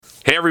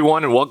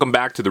everyone, and welcome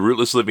back to the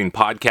Rootless Living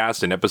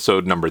Podcast in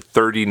episode number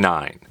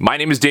 39. My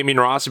name is Damian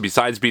Ross, and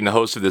besides being the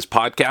host of this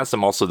podcast,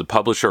 I'm also the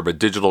publisher of a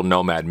digital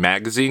nomad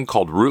magazine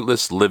called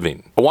Rootless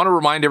Living. I want to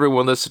remind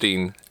everyone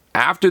listening,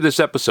 after this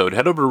episode,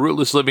 head over to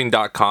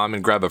rootlessliving.com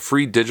and grab a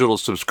free digital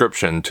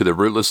subscription to the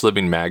Rootless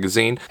Living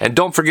magazine. And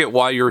don't forget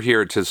while you're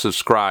here to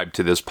subscribe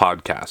to this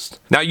podcast.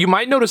 Now, you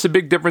might notice a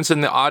big difference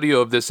in the audio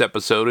of this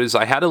episode is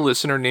I had a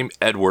listener named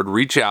Edward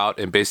reach out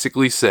and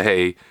basically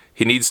say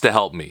he needs to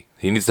help me.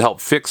 He needs to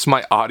help fix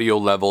my audio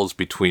levels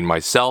between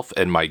myself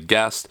and my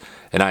guest,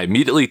 and I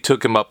immediately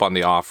took him up on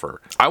the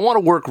offer. I want to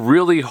work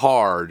really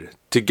hard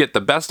to get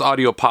the best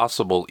audio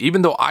possible,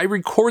 even though I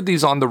record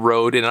these on the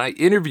road and I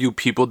interview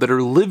people that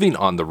are living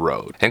on the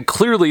road. And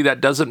clearly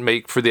that doesn't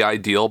make for the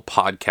ideal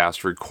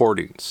podcast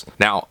recordings.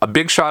 Now, a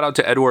big shout out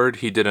to Edward.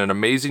 He did an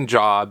amazing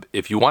job.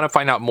 If you want to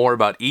find out more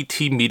about ET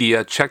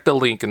Media, check the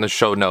link in the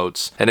show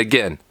notes. And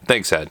again,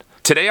 thanks, Ed.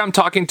 Today I'm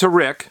talking to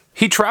Rick.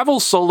 He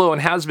travels solo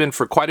and has been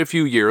for quite a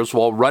few years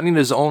while running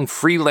his own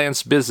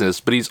freelance business,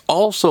 but he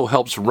also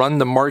helps run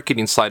the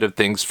marketing side of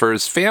things for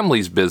his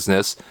family's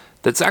business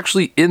that's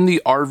actually in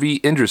the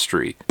RV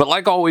industry. But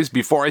like always,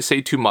 before I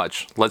say too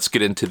much, let's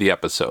get into the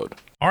episode.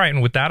 All right,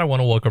 and with that, I want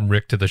to welcome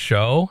Rick to the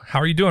show. How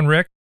are you doing,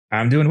 Rick?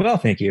 I'm doing well,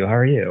 thank you. How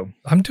are you?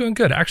 I'm doing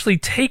good. Actually,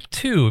 take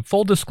two.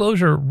 Full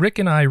disclosure, Rick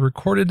and I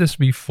recorded this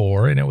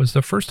before, and it was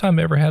the first time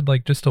I ever had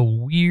just a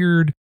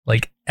weird,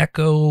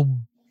 echo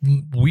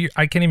weird.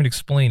 I can't even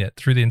explain it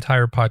through the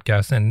entire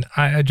podcast. And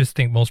I just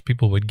think most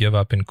people would give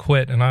up and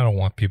quit. And I don't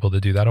want people to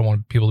do that. I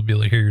want people to be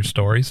able to hear your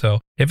story. So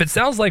if it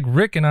sounds like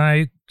Rick and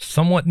I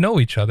somewhat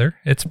know each other,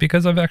 it's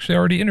because I've actually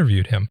already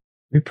interviewed him.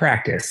 We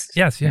practiced.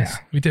 Yes, yeah.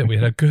 We did. We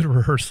had a good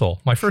rehearsal.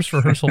 My first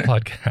rehearsal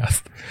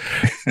podcast.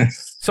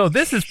 So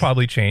this has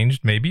probably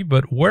changed maybe,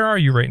 but where are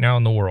you right now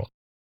in the world?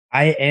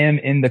 I am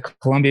in the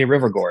Columbia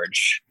River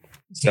Gorge.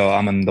 So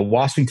I'm on the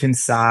Washington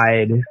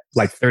side,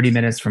 30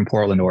 minutes from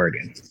Portland,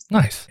 Oregon.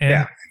 Nice.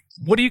 And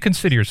what do you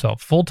consider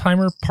yourself?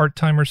 Full-timer,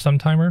 part-timer,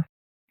 sometime?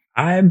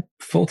 I'm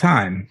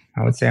full-time.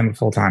 I would say I'm a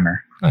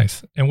full-timer.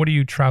 Nice. And what are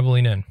you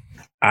traveling in?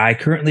 I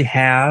currently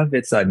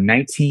it's a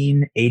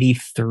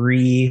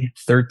 1983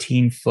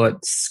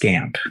 13-foot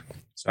Scamp.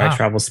 So wow. I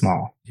travel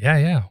small.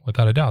 Yeah,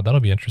 without a doubt.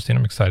 That'll be interesting.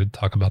 I'm excited to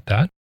talk about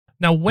that.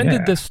 Now, when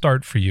did this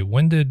start for you?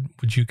 When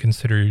would you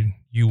consider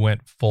you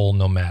went full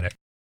nomadic?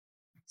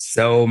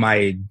 So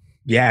I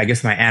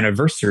guess my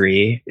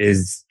anniversary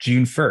is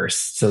June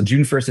 1st. So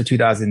June 1st of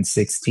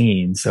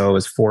 2016. So it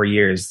was 4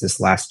 years this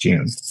last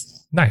June.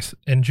 Nice.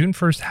 And June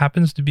 1st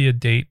happens to be a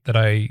date that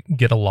I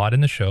get a lot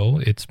in the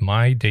show. It's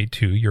my date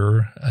too.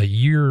 You're a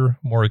year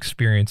more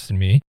experienced than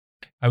me.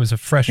 I was a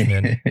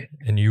freshman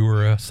and you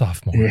were a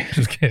sophomore. Yeah,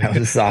 just kidding. I was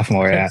a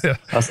sophomore, yeah.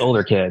 Us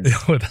older kids.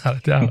 Without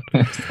a doubt.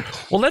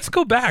 Well, let's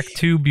go back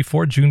to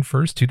before June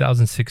 1st,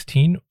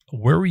 2016.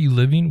 Where were you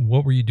living?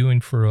 What were you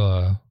doing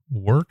for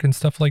work and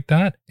stuff like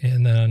that?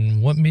 And then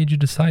what made you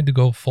decide to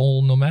go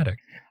full nomadic?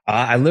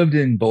 I lived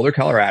in Boulder,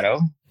 Colorado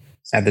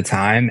at the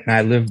time. And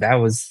I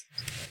was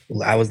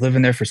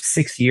living there for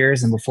 6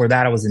 years. And before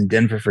that, I was in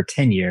Denver for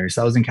 10 years.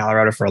 So I was in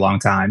Colorado for a long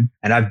time.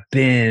 And I've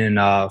been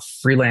a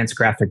freelance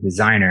graphic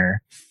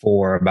designer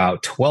for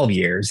about 12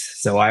 years.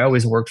 So I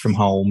always worked from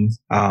home.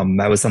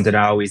 That was something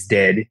I always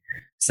did.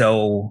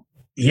 So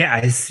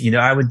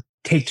I would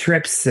take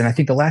trips. And I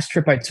think the last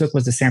trip I took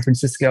was to San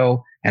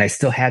Francisco. And I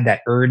still had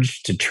that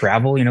urge to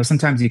travel.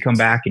 Sometimes you come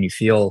back and you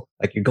feel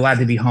like you're glad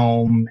to be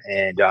home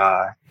and,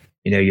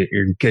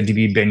 you're good to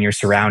be in your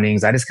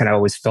surroundings. I just kind of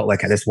always felt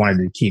like I just wanted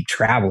to keep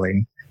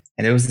traveling.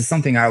 And it was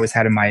something I always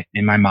had in my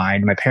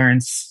mind. My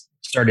parents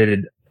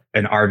started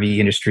an RV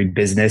industry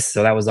business.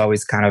 So that was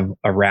always kind of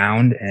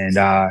around. And,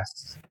 I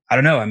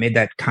don't know. I made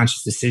that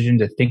conscious decision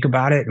to think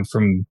about it. And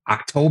from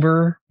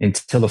October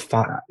until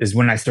is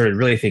when I started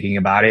really thinking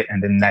about it.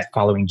 And then that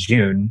following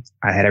June,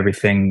 I had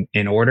everything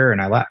in order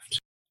and I left.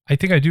 I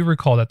think I do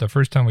recall that the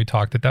first time we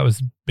talked that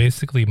was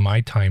basically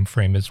my time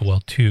frame as well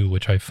too,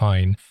 which I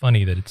find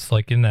funny that it's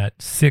in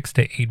that 6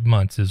 to 8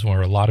 months is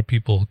where a lot of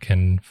people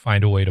can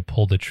find a way to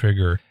pull the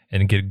trigger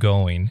and get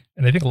going.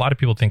 And I think a lot of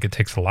people think it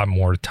takes a lot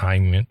more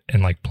time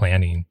and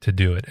planning to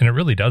do it. And it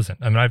really doesn't.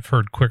 I mean, I've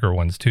heard quicker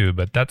ones too,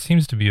 but that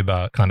seems to be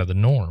about kind of the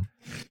norm.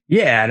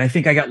 Yeah. And I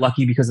think I got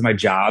lucky because of my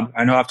job.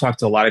 I know I've talked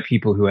to a lot of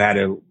people who had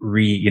to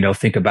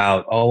think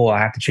about, I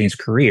have to change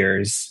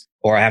careers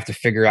or I have to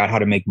figure out how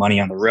to make money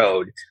on the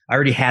road. I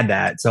already had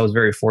that. So I was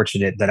very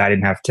fortunate that I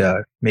didn't have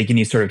to make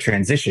any sort of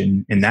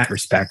transition in that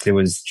respect. It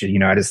was,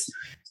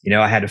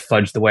 I had to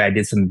fudge the way I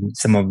did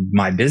some of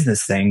my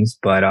business things.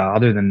 But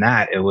other than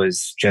that, it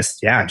was get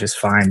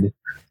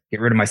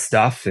rid of my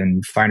stuff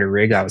and find a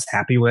rig I was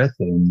happy with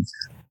and,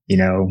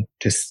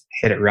 just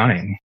hit it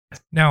running.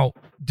 Now,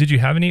 did you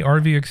have any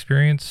RV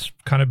experience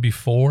kind of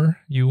before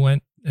you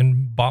went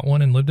and bought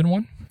one and lived in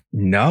one?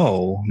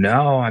 No.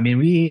 I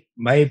mean,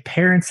 my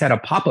parents had a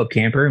pop-up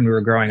camper when we were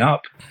growing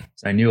up.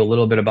 So I knew a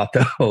little bit about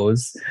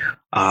those.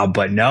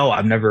 But no,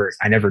 I never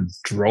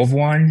drove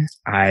one.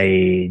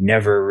 I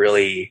never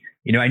really,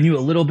 I knew a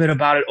little bit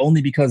about it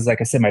only because, like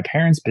I said, my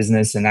parents'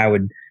 business, and I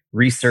would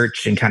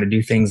research and kind of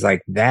do things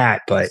like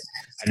that. But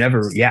I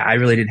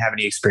really didn't have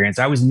any experience.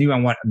 I always knew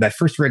that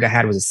first rig I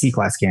had was a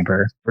C-Class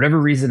camper. For whatever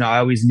reason, I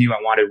always knew I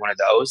wanted one of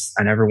those.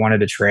 I never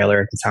wanted a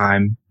trailer at the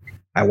time.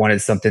 I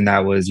wanted something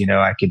that was,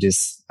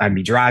 I'd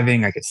be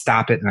driving, I could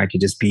stop it and I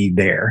could just be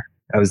there.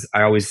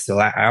 I always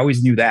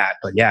knew that.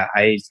 But yeah,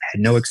 I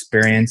had no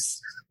experience.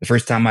 The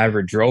first time I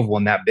ever drove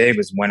one that big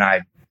was when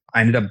I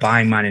ended up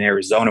buying mine in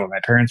Arizona where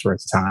my parents were at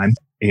the time.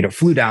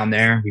 Flew down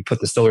there, we put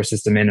the solar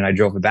system in and I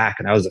drove it back.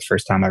 And that was the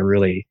first time I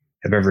really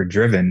have ever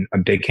driven a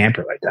big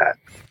camper like that.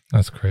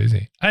 That's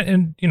crazy.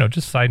 And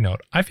just side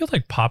note, I feel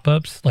like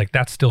pop-ups, like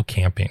that's still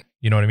camping.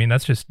 You know what I mean?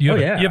 That's just, you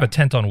have a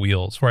tent on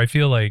wheels where I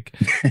feel like,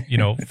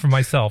 for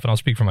myself, and I'll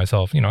speak for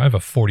myself, I have a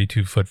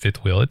 42-foot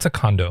fifth wheel. It's a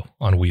condo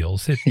on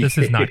wheels. This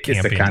is not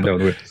camping. It's a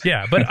condo.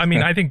 But I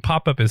mean, I think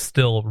pop-up is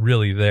still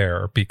really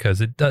there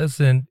because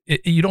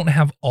you don't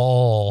have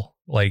all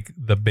like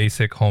the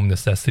basic home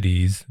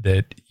necessities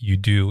that you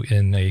do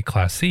in a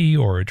Class C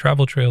or a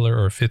travel trailer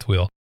or a fifth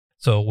wheel.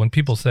 So when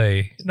people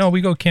say, no,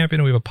 we go camping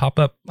and we have a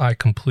pop-up,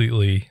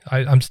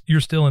 you're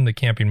still in the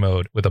camping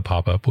mode with a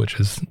pop-up, which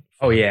is...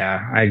 Oh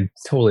yeah, I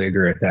totally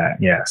agree with that.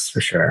 Yes, for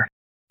sure.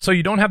 So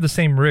you don't have the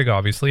same rig,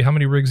 obviously. How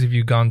many rigs have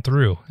you gone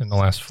through in the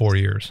last 4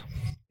 years?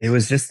 It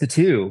was just the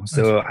two.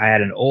 So I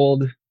had an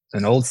old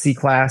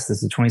C-Class.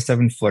 This is a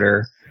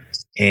 27-footer.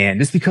 And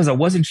just because I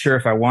wasn't sure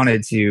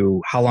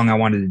how long I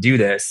wanted to do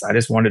this, I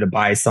just wanted to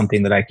buy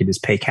something that I could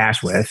just pay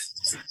cash with.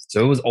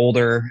 So it was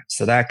older.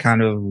 So that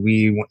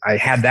I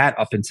had that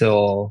up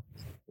until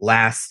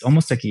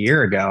almost like a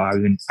year ago.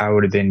 I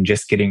would have been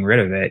just getting rid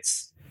of it.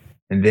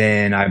 And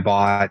then I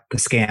bought the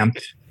Scamp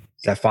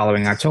that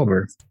following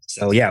October.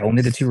 So yeah,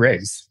 only the two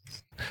rigs.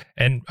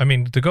 And I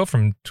mean, to go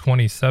from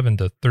 27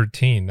 to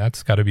 13,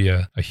 that's got to be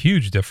a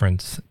huge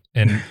difference.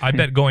 And I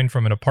bet going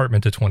from an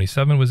apartment to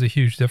 27 was a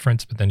huge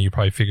difference, but then you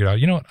probably figured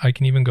out, I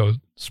can even go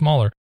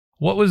smaller.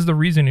 What was the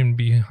reasoning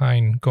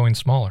behind going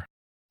smaller?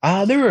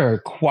 There were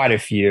quite a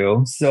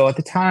few. So at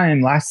the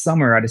time, last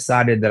summer, I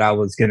decided that I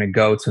was going to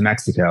go to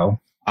Mexico.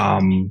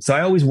 So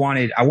I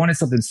wanted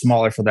something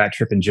smaller for that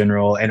trip in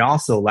general. And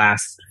also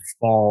last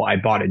fall, I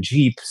bought a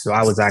Jeep. So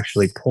I was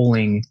actually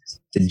pulling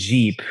the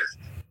Jeep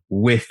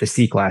with the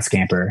C-Class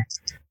camper.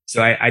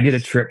 So I did a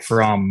trip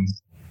from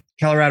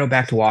Colorado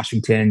back to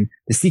Washington.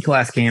 The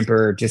C-Class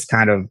camper just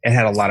it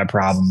had a lot of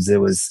problems. It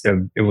was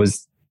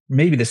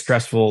maybe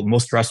the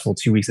most stressful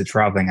 2 weeks of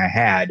traveling I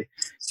had.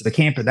 So the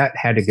camper that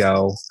had to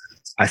go.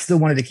 I still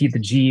wanted to keep the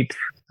Jeep.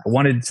 I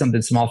wanted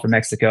something small for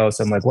Mexico.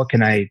 So I'm like, what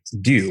can I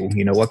do?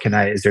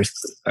 Is there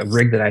a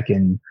rig that I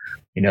can,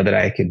 that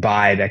I could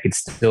buy that I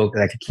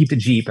could keep the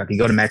Jeep. I could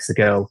go to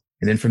Mexico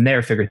and then from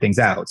there figure things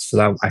out.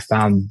 So I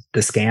found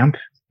the Scamp.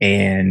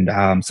 And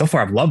so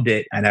far, I've loved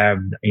it, and I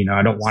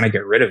don't want to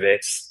get rid of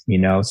it.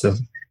 So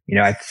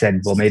I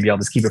said, well, maybe I'll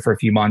just keep it for a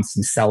few months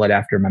and sell it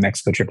after my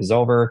Mexico trip is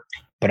over.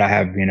 But I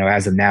have,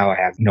 as of now, I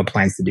have no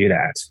plans to do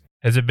that.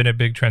 Has it been a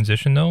big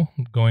transition though,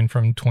 going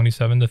from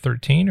 27 to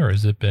 13, or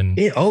has it been?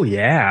 Oh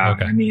yeah,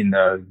 okay. I mean,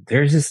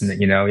 there's just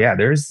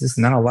there's just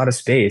not a lot of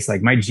space.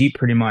 Like my Jeep,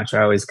 pretty much,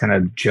 I always kind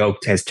of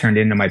joked, has turned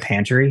into my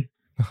pantry.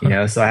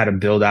 So I had to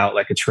build out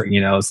like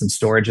some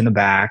storage in the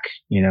back.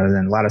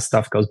 Then a lot of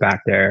stuff goes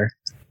back there.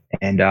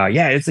 And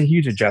it's a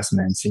huge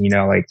adjustment. And,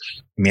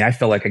 I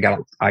feel like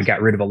I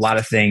got rid of a lot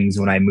of things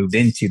when I moved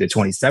into the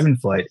 27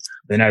 foot.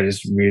 Then I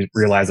just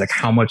realized like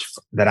how much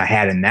that I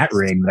had in that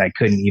rig that I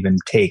couldn't even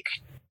take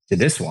to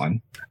this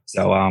one.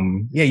 So,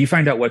 you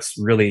find out what's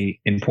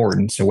really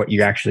important. So what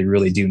you actually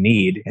really do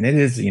need. And it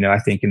is, I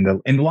think in the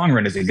long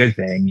run is a good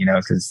thing,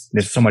 because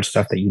there's so much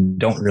stuff that you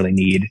don't really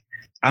need.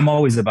 I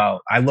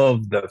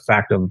love the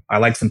fact of, I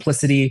like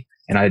simplicity.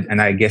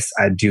 And I guess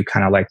I do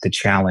kind of like the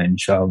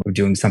challenge of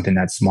doing something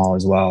that's small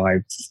as well.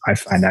 I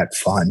find that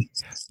fun.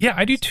 Yeah,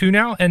 I do too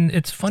now. And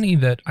it's funny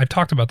that I've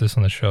talked about this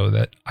on the show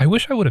that I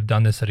wish I would have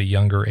done this at a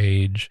younger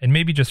age and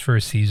maybe just for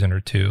a season or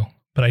two.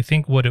 But I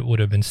think what it would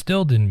have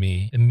instilled in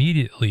me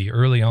immediately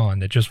early on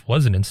that just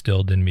wasn't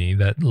instilled in me,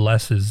 that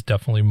less is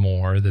definitely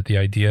more, that the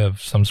idea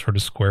of some sort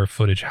of square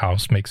footage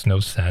house makes no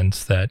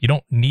sense, that you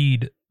don't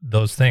need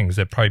those things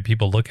that probably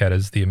people look at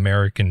as the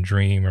American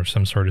dream or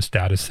some sort of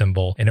status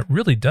symbol. And it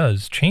really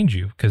does change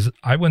you, because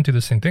I went through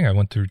the same thing. I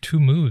went through 2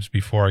 moves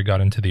before I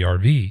got into the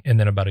RV. And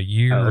then about a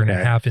year and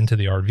a half into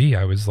the RV,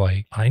 I was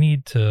like, I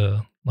need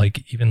to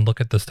even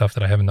look at the stuff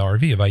that I have in the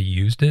RV. Have I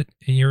used it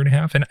a year and a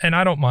half? And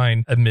I don't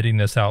mind admitting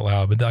this out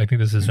loud, but I think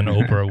this is an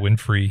Oprah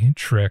Winfrey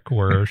trick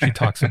where she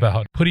talks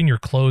about putting your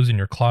clothes in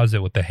your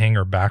closet with the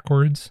hanger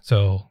backwards.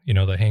 So,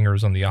 the hanger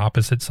is on the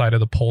opposite side of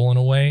the pole in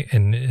a way.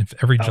 And if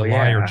every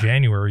July or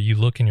January you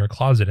look in your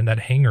closet and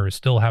that hanger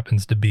still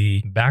happens to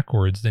be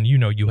backwards, then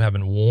you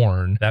haven't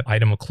worn that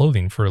item of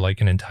clothing for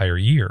like an entire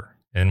year.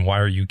 And why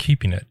are you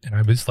keeping it? And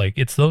I was like,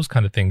 it's those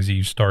kind of things that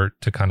you start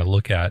to kind of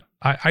look at.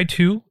 I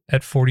too,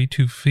 at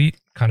 42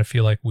 feet, kind of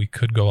feel like we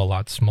could go a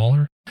lot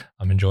smaller.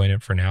 I'm enjoying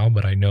it for now,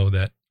 but I know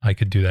that I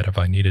could do that if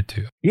I needed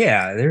to.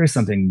 Yeah, there is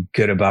something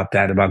good about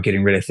that, about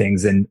getting rid of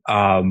things. And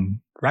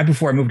right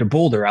before I moved to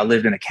Boulder, I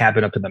lived in a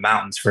cabin up in the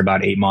mountains for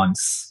about 8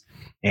 months.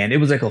 And it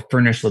was like a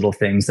furnished little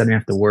thing. So I didn't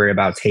have to worry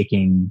about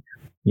taking,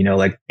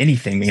 like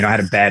anything. I had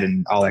a bed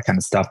and all that kind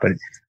of stuff. But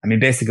I mean,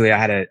 basically I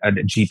had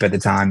a Jeep at the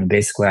time. And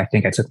basically I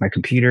think I took my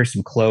computer,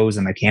 some clothes,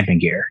 and my camping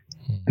gear.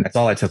 And that's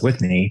all I took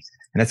with me.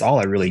 And that's all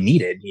I really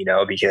needed,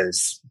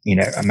 because,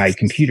 my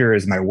computer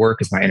is my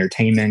work, is my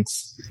entertainment.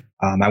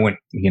 I went,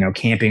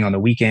 camping on the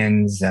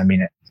weekends. I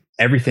mean,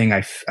 everything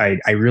I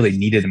really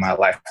needed in my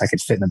life, I could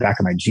fit in the back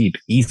of my Jeep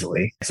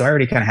easily. So I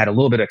already kind of had a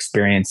little bit of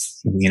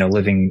experience,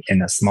 living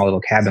in a small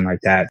little cabin like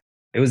that.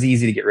 It was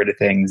easy to get rid of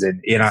things.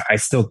 And, I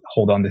still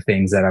hold on to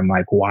things that I'm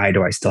like, why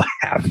do I still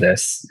have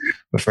this?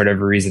 But for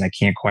whatever reason, I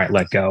can't quite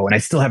let go. And I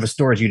still have a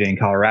storage unit in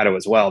Colorado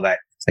as well that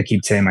I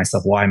keep saying to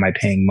myself, why am I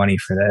paying money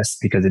for this?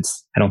 Because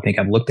I don't think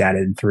I've looked at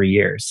it in 3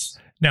 years.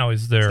 Now,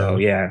 is there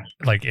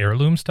like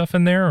heirloom stuff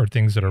in there or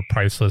things that are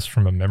priceless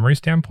from a memory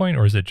standpoint,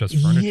 or is it just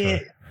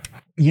furniture?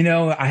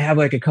 Yeah. I have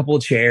like a couple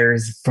of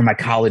chairs from my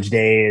college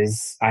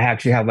days. I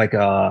actually have like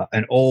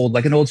an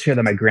old chair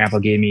that my grandpa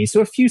gave me.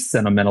 So a few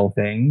sentimental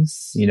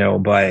things,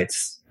 but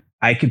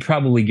I could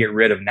probably get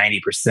rid of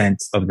 90%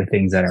 of the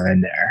things that are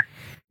in there.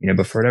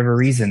 But for whatever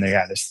reason,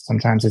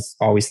 sometimes it's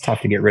always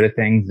tough to get rid of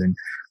things.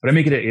 But I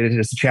make it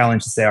just a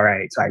challenge to say, all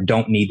right, so I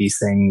don't need these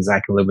things. I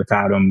can live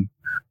without them.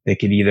 They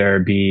could either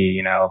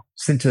be,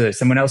 sent to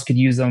someone else could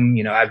use them.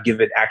 I've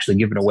actually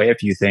given away a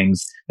few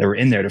things that were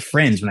in there to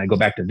friends when I go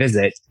back to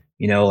visit,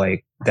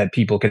 like that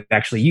people could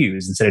actually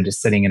use instead of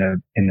just sitting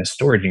in a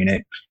storage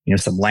unit,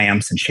 some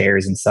lamps and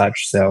chairs and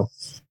such. So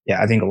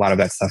yeah, I think a lot of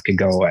that stuff could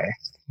go away.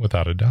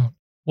 Without a doubt.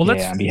 Well,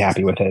 I'd be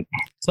happy with it.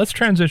 Let's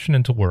transition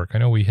into work. I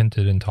know we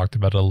hinted and talked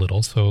about it a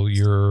little. So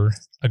you're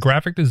a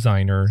graphic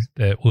designer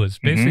that was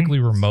basically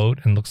remote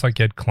and looks like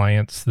you had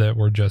clients that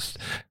were just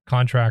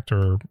contract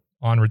or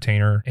on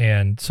retainer.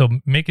 And so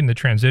making the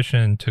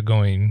transition to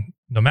going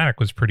nomadic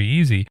was pretty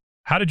easy.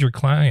 How did your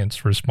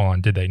clients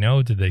respond? Did they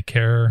know? Did they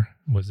care?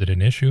 Was it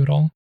an issue at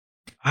all?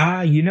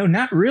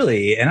 Not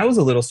really. And I was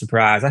a little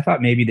surprised. I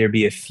thought maybe there'd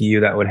be a few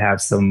that would have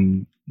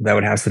some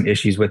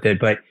issues with it.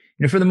 But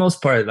for the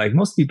most part, like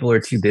most people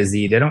are too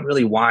busy. They don't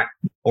really want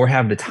or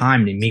have the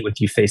time to meet with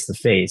you face to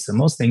face. So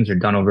most things are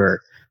done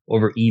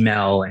over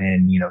email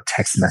and,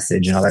 text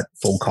message and all that,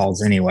 phone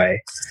calls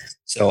anyway.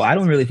 So I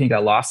don't really think I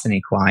lost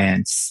any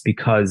clients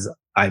because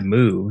I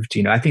moved.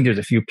 I think there's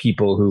a few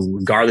people who,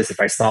 regardless if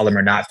I saw them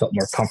or not, felt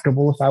more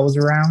comfortable if I was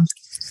around,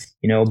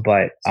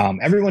 but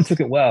everyone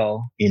took it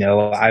well. A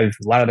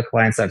lot of the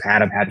clients I've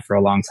had for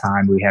a long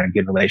time. We had a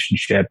good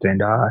relationship,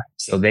 and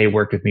so they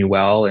worked with me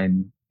well,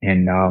 and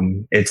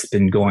it's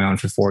been going on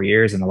for 4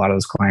 years, and a lot of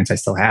those clients I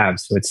still have.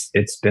 So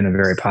it's been a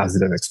very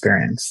positive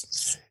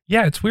experience.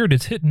 Yeah, it's weird.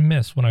 It's hit and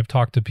miss when I've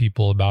talked to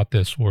people about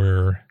this,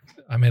 where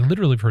I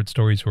literally have heard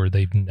stories where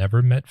they've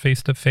never met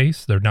face to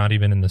face. They're not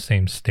even in the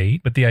same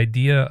state. But the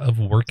idea of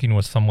working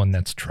with someone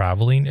that's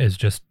traveling is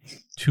just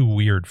too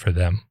weird for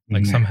them.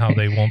 Like somehow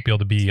they won't be able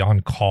to be on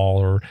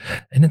call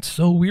and it's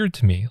so weird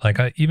to me. Like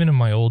even in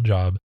my old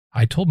job,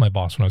 I told my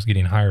boss when I was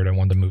getting hired, I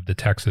wanted to move to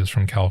Texas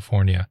from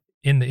California.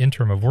 In the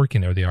interim of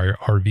working there, the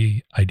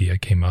RV idea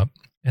came up,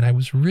 and I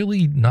was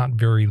really not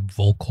very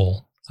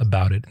vocal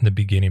about it in the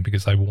beginning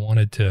because I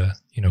wanted to,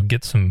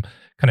 get some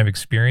kind of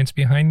experience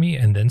behind me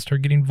and then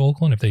start getting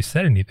vocal. And if they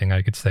said anything,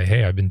 I could say,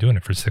 hey, I've been doing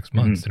it for 6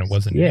 months and it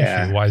wasn't an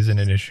issue. Why isn't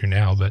it an issue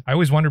now? But I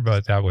always wonder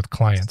about that with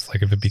clients,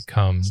 like if it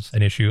becomes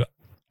an issue.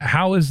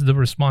 How has the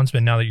response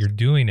been now that you're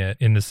doing it,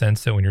 in the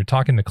sense that when you're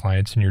talking to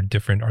clients and you're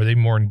different, are they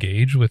more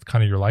engaged with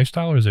kind of your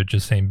lifestyle, or is it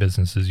just same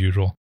business as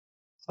usual?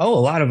 Oh,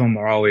 a lot of them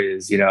are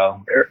always,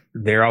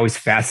 they're always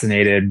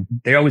fascinated.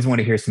 They always want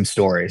to hear some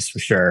stories for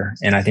sure.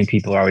 And I think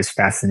people are always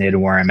fascinated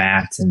where I'm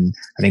at. And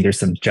I think there's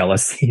some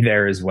jealousy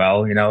there as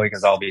well,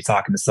 because I'll be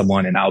talking to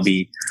someone and I'll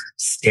be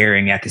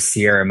staring at the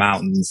Sierra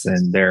Mountains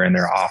and they're in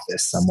their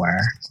office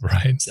somewhere.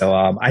 Right. So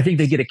I think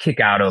they get a kick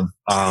out of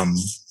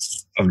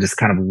just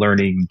kind of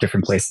learning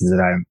different places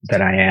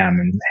that I am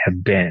and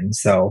have been.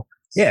 So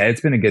yeah,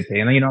 it's been a good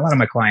thing. And, a lot of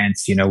my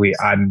clients,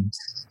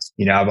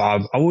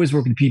 I've always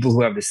worked with people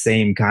who have the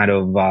same kind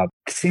of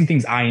same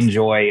things I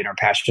enjoy and are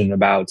passionate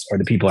about are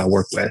the people I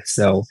work with.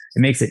 So it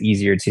makes it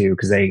easier too,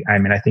 because I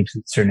think to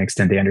a certain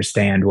extent they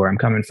understand where I'm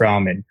coming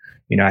from, and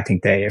I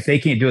think if they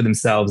can't do it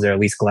themselves, they're at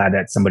least glad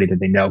that somebody that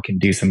they know can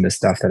do some of the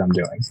stuff that I'm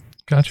doing.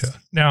 Gotcha.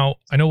 Now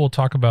I know we'll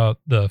talk about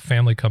the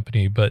family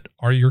company, but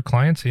are your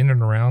clients in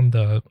and around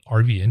the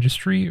RV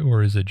industry,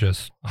 or is it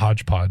just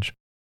hodgepodge?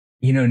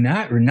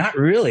 Not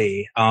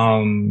really.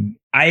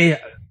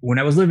 When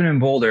I was living in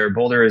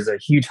Boulder is a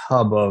huge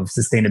hub of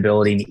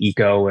sustainability and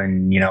eco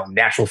and,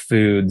 natural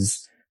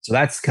foods. So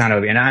that's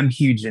and I'm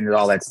huge into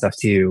all that stuff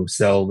too.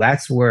 So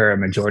that's where a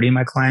majority of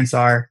my clients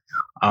are.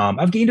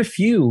 I've gained a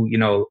few,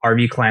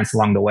 RV clients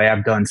along the way.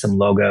 I've done some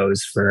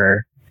logos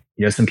for,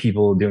 some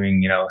people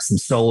doing, some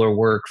solar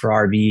work for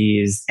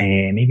RVs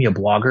and maybe a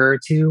blogger or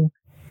two.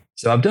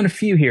 So I've done a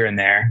few here and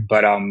there,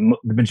 but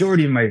the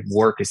majority of my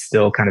work is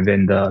still kind of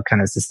in the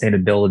kind of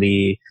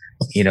sustainability,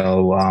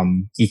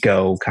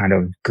 eco kind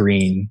of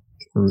green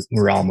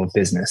realm of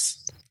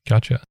business.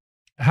 Gotcha.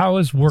 How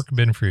has work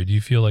been for you? Do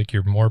you feel like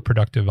you're more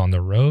productive on the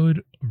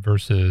road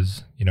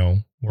versus,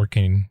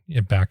 working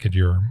back at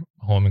your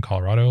home in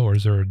Colorado, or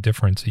is there a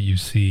difference that you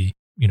see,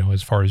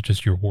 as far as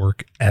just your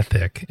work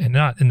ethic, and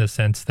not in the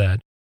sense that,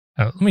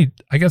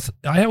 I guess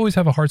I always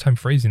have a hard time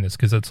phrasing this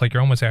because it's like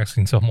you're almost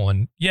asking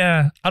someone,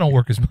 yeah, I don't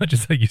work as much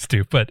as I used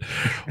to, but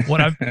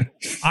what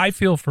I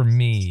feel for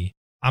me,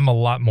 I'm a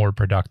lot more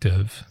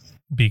productive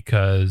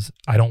because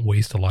I don't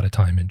waste a lot of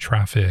time in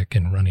traffic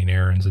and running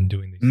errands and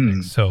doing these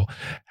things. So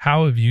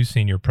how have you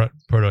seen your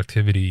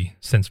productivity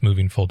since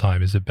moving full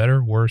time? Is it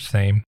better, worse,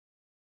 same?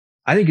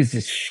 I think it's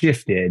just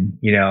shifted,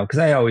 because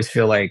I always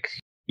feel like,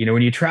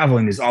 when you're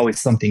traveling, there's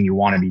always something you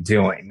want to be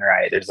doing,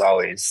 right? There's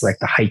always like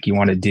the hike you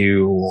want to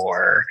do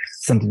or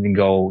something to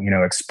go,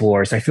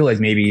 explore. So I feel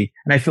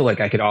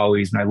like I could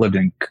always, when I lived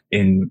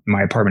in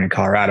my apartment in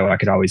Colorado, I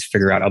could always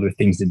figure out other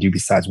things to do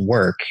besides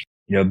work,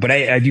 but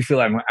I do feel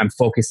like I'm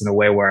focused in a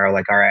way where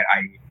like, all right,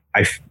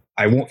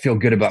 I won't feel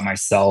good about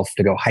myself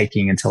to go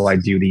hiking until I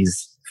do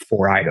these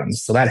 4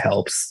 items. So that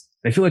helps.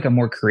 I feel like I'm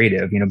more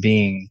creative,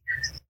 being,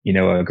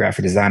 a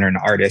graphic designer and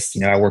artist,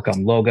 I work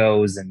on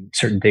logos and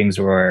certain ththings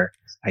where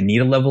I need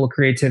a level of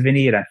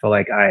creativity. And I feel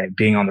like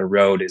being on the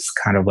road is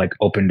kind of like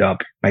opened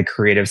up my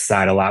creative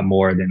side a lot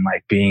more than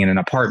like being in an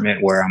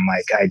apartment where I'm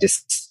like,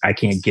 I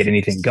can't get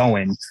anything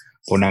going.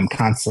 When I'm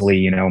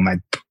constantly,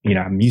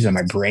 I'm using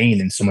my brain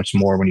and so much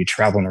more when you're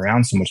traveling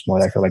around so much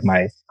more. I feel like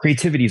my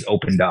creativity is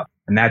opened up,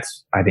 and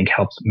that's, I think,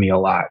 helped me a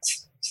lot.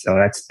 So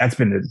that's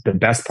been the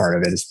best part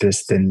of it. It's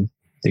just been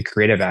the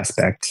creative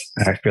aspect.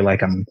 And I feel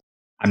like I'm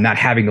not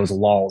having those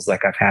lulls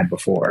like I've had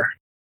before.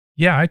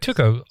 Yeah, I took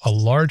a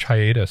large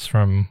hiatus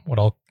from what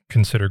I'll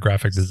consider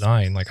graphic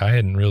design. Like I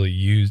hadn't really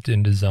used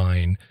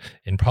InDesign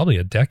in probably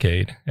a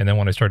decade. And then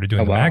when I started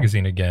doing the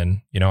magazine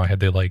again, I had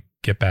to like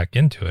get back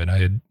into it. I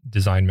had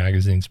designed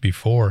magazines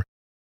before,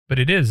 but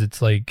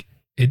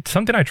it's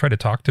something I try to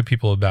talk to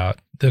people about.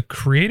 The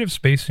creative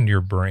space in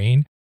your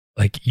brain,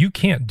 like you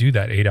can't do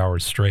that 8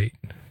 hours straight.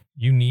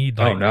 You need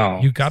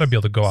you got to be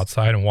able to go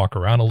outside and walk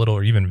around a little,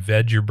 or even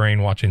veg your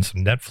brain watching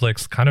some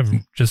Netflix, kind of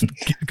just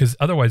because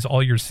otherwise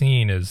all you're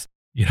seeing is,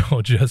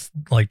 just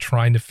like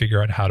trying to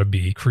figure out how to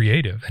be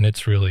creative. And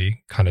it's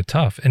really kind of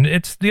tough. And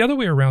it's the other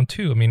way around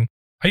too. I mean,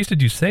 I used to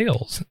do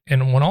sales,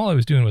 and when all I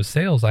was doing was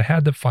sales, I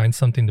had to find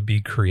something to be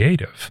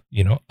creative,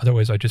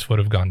 otherwise I just would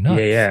have gone nuts.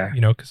 Yeah.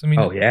 Because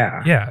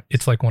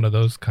it's like one of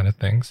those kind of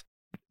things.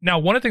 Now,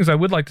 one of the things I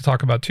would like to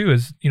talk about too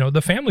is,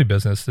 the family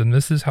business, and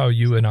this is how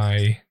you and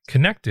I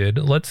connected.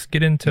 Let's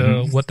get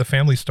into what the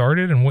family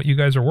started and what you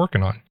guys are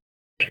working on.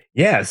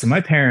 Yeah. So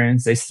my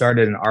parents, they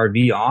started an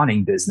RV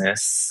awning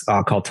business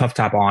called Tough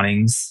Top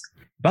Awnings.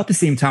 About the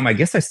same time, I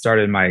guess I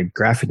started my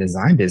graphic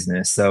design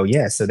business. So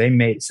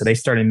they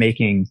started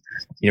making,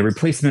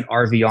 replacement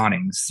RV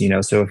awnings,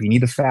 so if you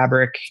need the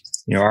fabric,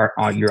 your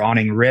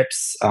awning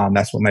rips,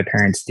 that's what my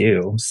parents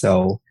do.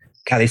 So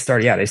they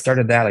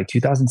started that like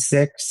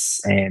 2006,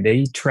 and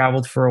they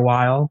traveled for a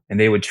while, and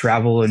they would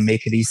travel and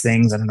make these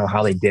things. I don't know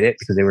how they did it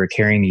because they were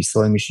carrying these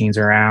sewing machines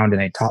around, and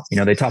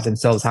they taught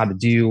themselves how to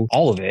do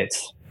all of it.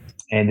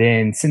 And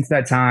then since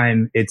that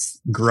time, it's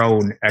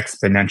grown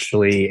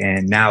exponentially.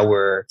 And now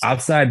we're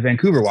outside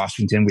Vancouver,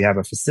 Washington. We have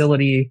a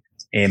facility,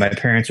 and my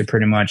parents are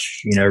pretty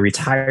much,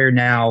 retired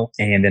now.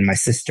 And then my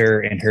sister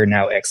and her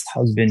now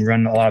ex-husband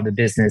run a lot of the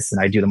business,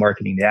 and I do the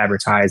marketing, the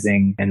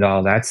advertising, and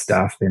all that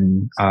stuff.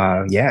 And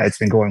it's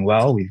been going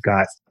well. We've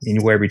got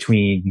anywhere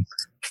between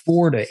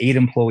 4 to 8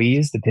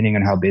 employees, depending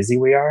on how busy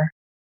we are.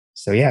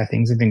 So yeah,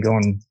 things have been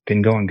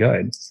going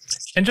good.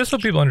 And just so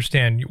people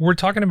understand, we're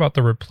talking about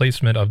the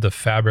replacement of the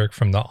fabric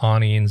from the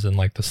awnings and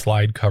like the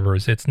slide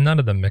covers. It's none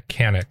of the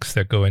mechanics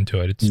that go into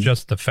it. It's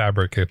just the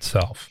fabric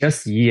itself.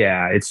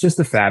 It's just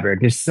the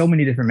fabric. There's so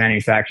many different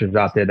manufacturers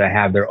out there that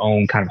have their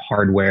own kind of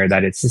hardware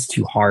that it's just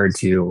too hard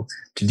to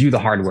do the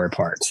hardware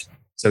part.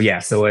 So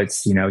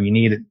it's, you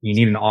need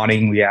an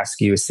awning. We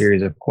ask you a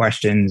series of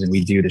questions, and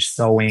we do the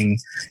sewing,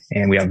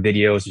 and we have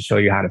videos to show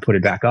you how to put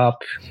it back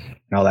up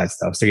and all that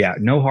stuff. So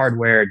no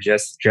hardware,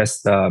 just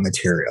the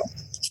material.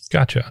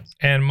 Gotcha.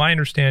 And my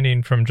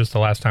understanding from just the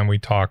last time we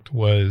talked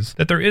was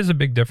that there is a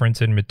big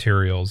difference in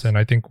materials. And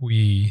I think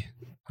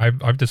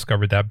I've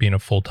discovered that being a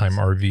full-time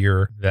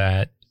RVer,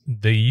 that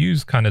they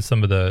use kind of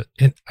some of the,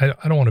 I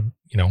don't want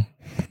to,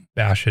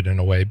 bash it in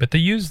a way, but they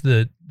use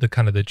the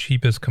kind of the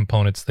cheapest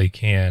components they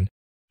can,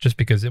 just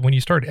because when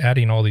you start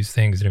adding all these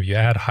things, and if you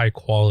add high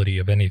quality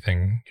of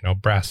anything,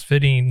 brass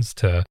fittings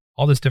to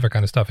all this different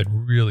kind of stuff, it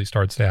really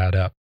starts to add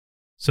up.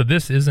 So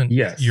this isn't,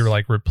 you're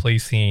like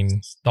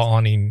replacing the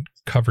awning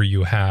cover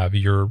you have.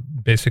 You're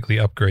basically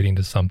upgrading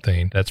to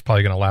something that's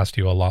probably going to last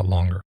you a lot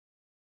longer.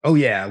 Oh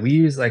yeah, we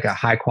use like a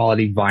high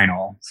quality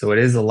vinyl. So it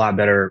is a lot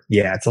better.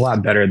 Yeah, it's a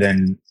lot better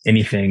than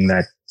anything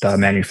that the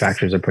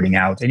manufacturers are putting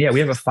out. And we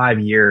have a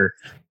 5-year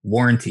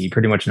warranty,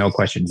 pretty much no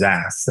questions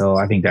asked. So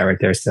I think that right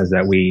there says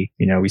that we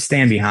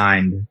stand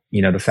behind,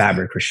 the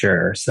fabric for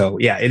sure. So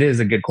it is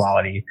a good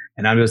quality.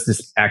 And I'm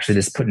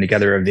just putting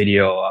together a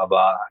video of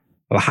a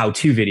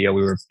how-to video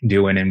we were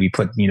doing, and we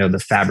put,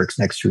 the fabrics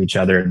next to each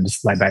other, and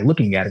just like by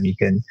looking at them,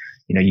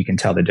 you can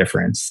tell the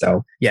difference.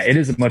 So it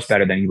is much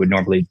better than you would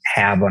normally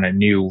have on a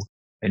new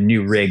a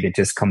new rig that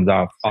just comes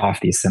off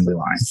the assembly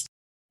line.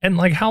 And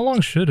like, how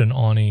long should an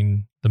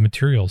awning, the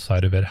material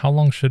side of it, how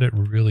long should it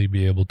really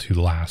be able to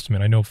last? I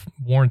mean, I know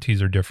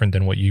warranties are different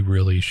than what you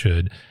really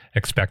should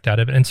expect out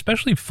of it, and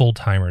especially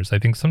full-timers. I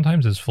think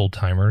sometimes as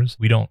full-timers,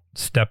 we don't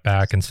step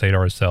back and say to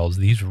ourselves,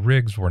 these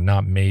rigs were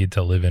not made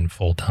to live in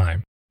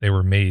full-time. They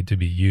were made to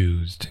be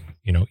used,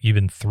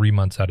 even 3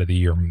 months out of the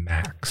year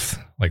max.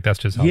 Like, that's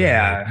just how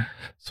they're made.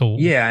 So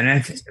yeah,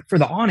 and for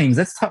the awnings,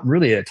 that's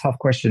really a tough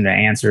question to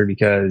answer,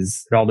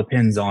 because it all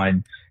depends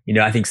on,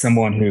 I think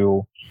someone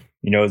who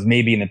is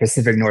maybe in the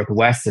Pacific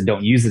Northwest and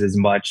don't use it as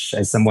much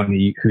as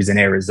someone who's in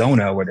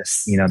Arizona, where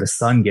the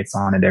sun gets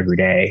on it every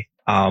day.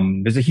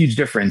 There's a huge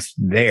difference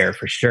there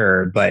for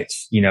sure. But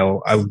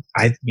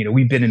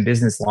we've been in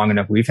business long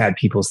enough. We've had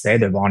people say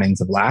their awnings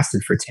have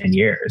lasted for 10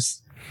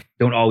 years.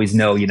 Don't always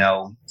know,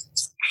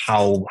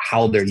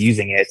 how they're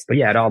using it. But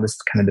yeah, it all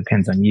just kind of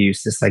depends on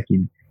use, just like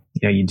you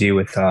do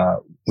with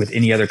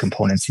any other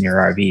components in your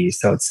RV.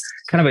 So it's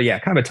kind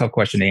of a tough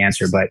question to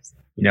answer. But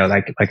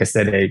like I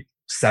said,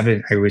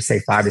 I would say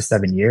 5 to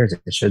 7 years.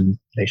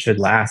 They should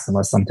last,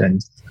 unless something,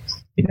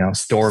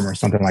 storm or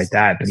something like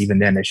that. But even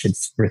then, they should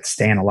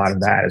withstand a lot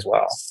of that as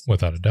well.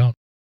 Without a doubt.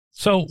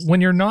 So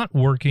when you're not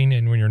working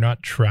and when you're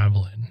not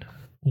traveling,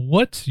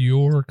 what's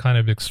your kind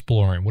of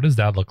exploring? What does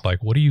that look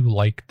like? What do you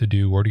like to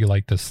do? Where do you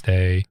like to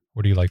stay?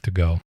 Where do you like to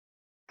go?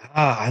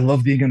 I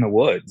love being in the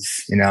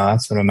woods.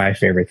 That's one of my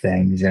favorite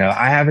things.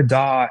 I have a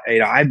dog.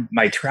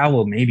 My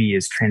travel maybe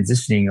is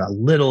transitioning a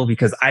little,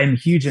 because I'm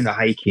huge into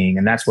hiking,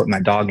 and that's what my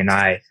dog and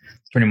I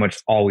pretty much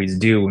always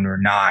do when we're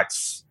not,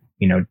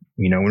 when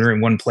we're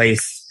in one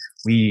place.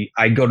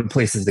 I go to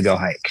places to go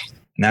hike,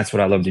 and that's what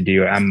I love to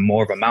do. I'm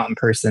more of a mountain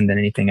person than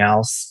anything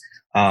else.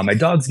 My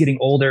dog's getting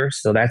older,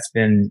 so that's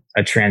been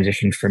a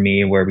transition for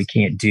me, where we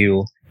can't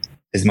do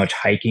as much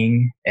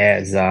hiking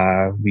as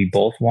we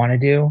both want to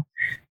do.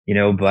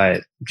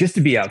 But just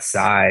to be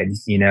outside,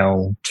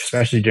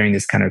 especially during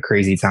this kind of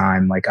crazy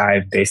time, like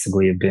I've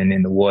basically been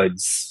in the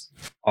woods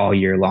all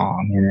year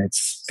long, and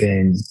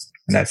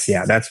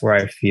that's where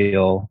I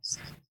feel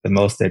the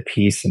most at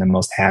peace and the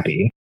most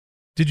happy.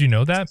 Did you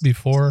know that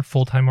before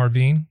full-time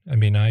RVing? I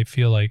mean, I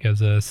feel like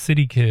as a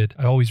city kid,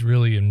 I always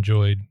really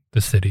enjoyed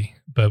the city,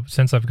 but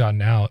since I've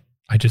gotten out,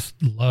 I just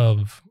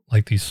love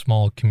like these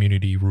small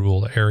community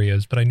rural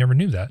areas, but I never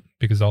knew that,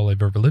 because all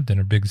I've ever lived in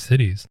are big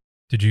cities.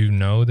 Did you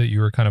know that you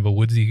were kind of a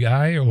woodsy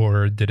guy,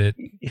 or did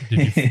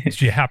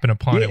you happen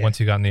upon it once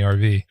you got in the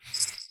RV?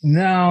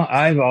 No,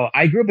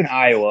 I grew up in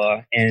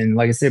Iowa, and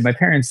like I said, my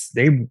parents,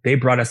 they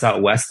brought us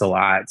out west a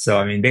lot. So,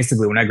 I mean,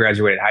 basically when I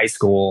graduated high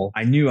school,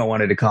 I knew I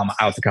wanted to come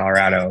out to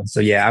Colorado.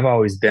 So yeah, I've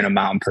always been a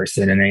mountain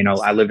person, and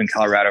I lived in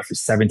Colorado for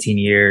 17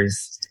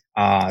 years,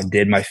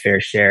 did my fair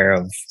share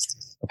of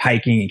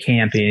hiking and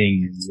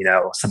camping,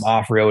 and, some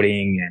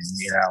off-roading, and,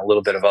 a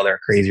little bit of other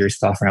crazier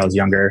stuff when I was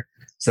younger.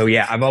 So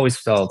yeah, I've always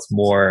felt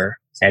more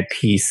at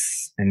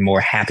peace and more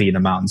happy in the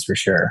mountains for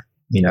sure.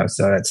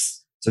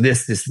 So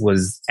this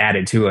was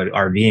added to an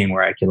RVing,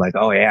 where I could like,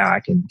 oh yeah, I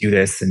can do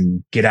this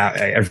and get out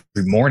every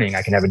morning.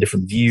 I can have a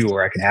different view,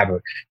 or I can have a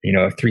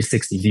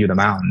 360 view of the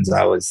mountains.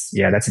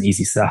 That's an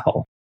easy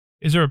sell.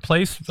 Is there a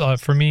place,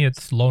 for me,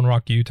 it's Lone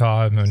Rock,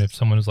 Utah. I mean, if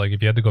someone was like,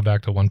 if you had to go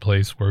back to one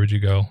place, where would you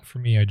go? For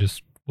me,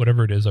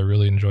 whatever it is, I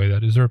really enjoy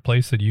that. Is there a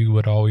place that you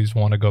would always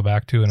want to go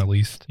back to, and at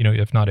least,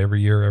 if not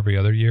every year, every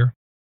other year?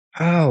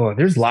 Oh,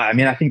 there's a lot. I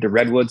mean, I think the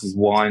Redwoods is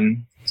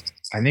one.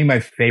 I think my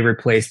favorite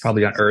place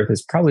probably on earth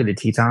is probably the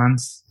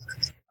Tetons.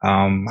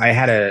 I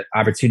had an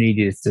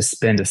opportunity to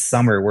spend a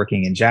summer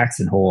working in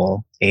Jackson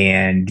Hole,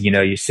 and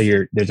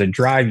there's a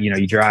drive.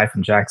 You drive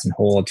from Jackson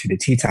Hole to the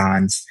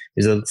Tetons.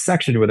 There's a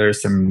section where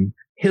there's some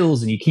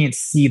hills, and you can't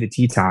see the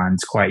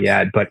Tetons quite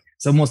yet, but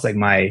it's almost like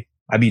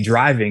I'd be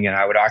driving, and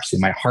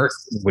my heart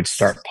would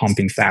start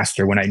pumping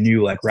faster when I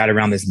knew, like, right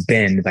around this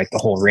bend, like the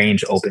whole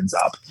range opens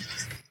up.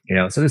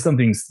 So there's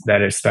something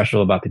that is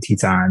special about the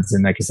Tetons.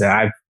 And like I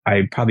said,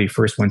 I probably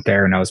first went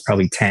there when I was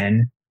probably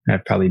 10. And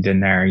I've probably been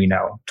there,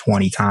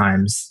 20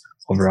 times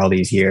over all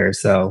these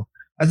years. So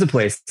that's a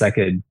place I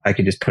could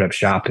just put up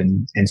shop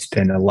and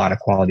spend a lot of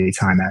quality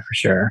time at for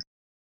sure.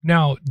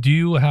 Now, do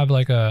you have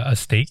like a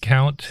state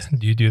count?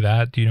 Do you do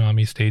that? Do you know how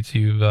many states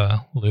you've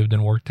lived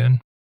and worked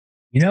in?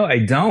 I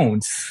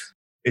don't.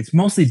 It's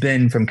mostly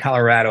been from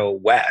Colorado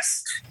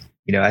west.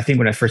 I think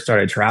when I first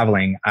started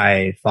traveling,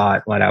 I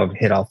thought I would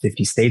hit all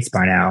 50 states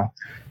by now.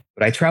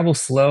 But I travel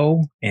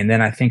slow, and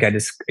then I think I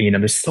just,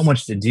 there's so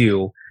much to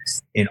do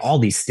in all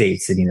these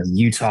states, and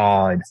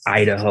Utah and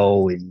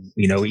Idaho, and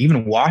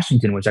even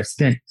Washington, which I've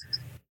spent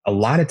a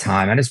lot of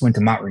time. I just went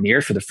to Mount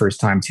Rainier for the first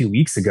time 2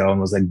 weeks ago,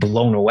 and was like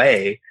blown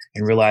away,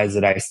 and realized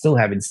that I still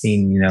haven't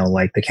seen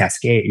like the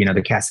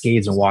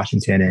Cascades in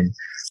Washington. And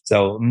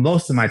so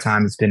most of my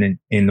time has been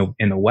in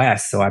the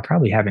West, so I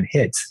probably haven't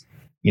hit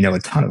a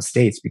ton of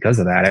states because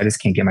of that. I just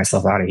can't get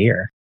myself out of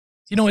here.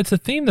 It's a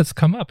theme that's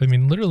come up. I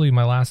mean, literally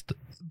my last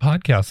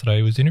podcast that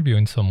I was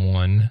interviewing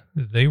someone,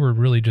 they were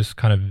really just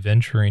kind of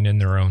venturing in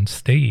their own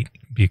state,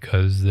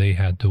 because they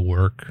had to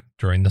work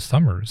during the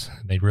summers.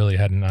 They really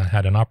hadn't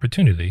had an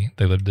opportunity.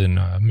 They lived in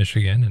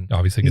Michigan, and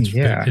obviously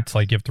it's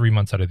like you have 3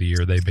 months out of the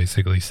year. They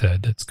basically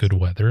said it's good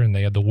weather, and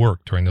they had to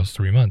work during those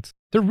 3 months.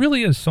 There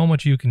really is so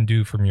much you can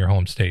do from your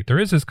home state. There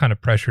is this kind of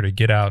pressure to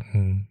get out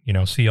and,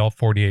 see all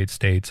 48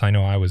 states. I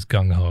know I was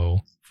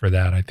gung-ho for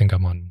that. I think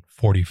I'm on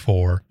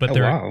 44. But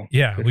wow.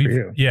 Yeah,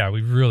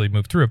 we've really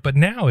moved through it. But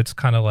now it's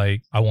kind of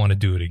like I want to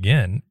do it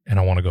again, and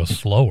I want to go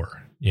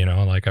slower.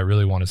 Like I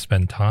really want to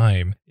spend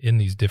time in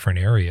these different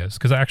areas,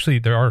 because actually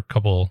there are a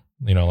couple,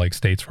 like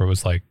states where it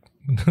was like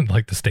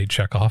like the state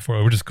check off,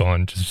 where we're just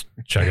going, just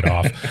check it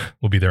off.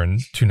 We'll be there in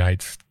 2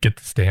 nights, get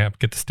the stamp,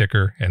 get the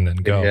sticker, and then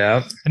go.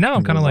 Yep. And now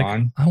I'm kind of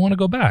like, I want to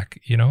go back,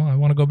 I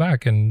want to go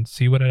back and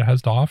see what it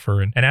has to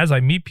offer. And as I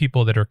meet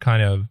people that are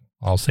kind of,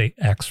 I'll say,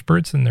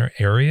 experts in their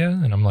area,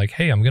 and I'm like,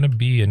 hey, I'm going to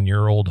be in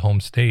your old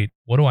home state.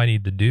 What do I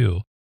need to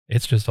do?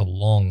 It's just a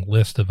long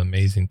list of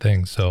amazing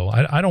things. So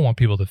I don't want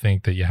people to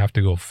think that you have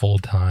to go full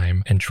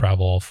time and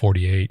travel all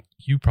 48.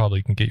 You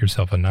probably can get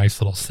yourself a nice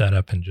little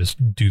setup and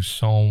just do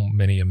so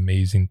many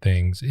amazing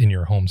things in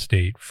your home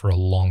state for a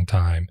long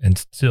time and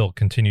still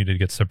continue to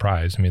get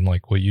surprised. I mean,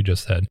 like what you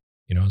just said,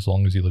 as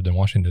long as you lived in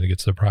Washington to get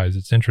surprised,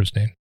 it's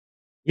interesting.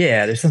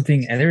 Yeah, there's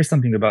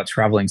something about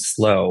traveling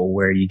slow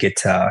where you get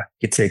to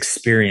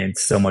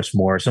experience so much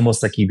more. It's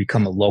almost like you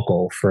become a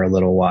local for a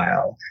little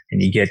while,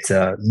 and you get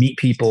to meet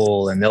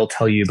people, and they'll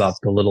tell you about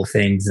the little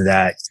things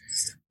that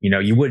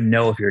you wouldn't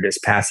know if you're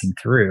just passing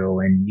through,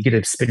 and you get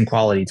to spend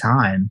quality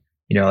time.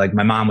 Like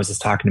my mom was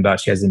just talking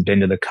about, she hasn't been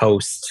to the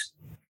coast,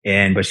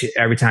 but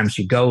every time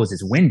she goes,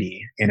 it's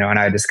windy. And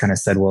I just kind of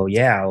said, well,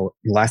 yeah,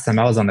 last time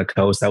I was on the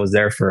coast,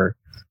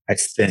 I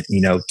spent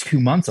 2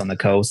 months on the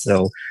coast.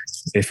 So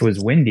if it was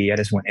windy, I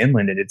just went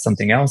inland and did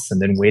something else,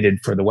 and then waited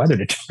for the weather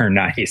to turn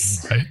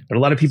nice. Right. But a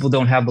lot of people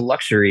don't have the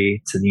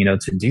luxury to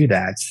do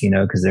that,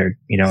 because they're,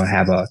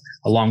 have a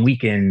long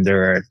weekend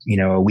or,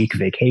 a week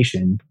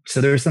vacation. So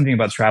there's something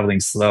about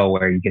traveling slow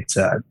where you get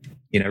to,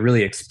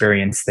 really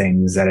experience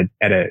things at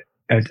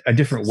a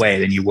different way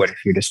than you would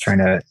if you're just trying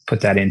to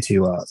put that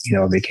into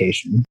a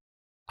vacation.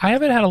 I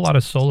haven't had a lot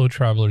of solo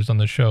travelers on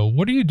the show.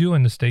 What are you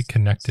doing to stay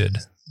connected,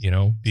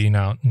 being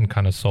out and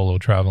kind of solo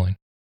traveling?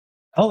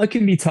 Oh, it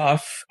can be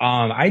tough.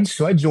 I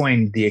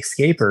joined the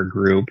Escaper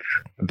group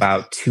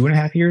about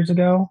 2.5 years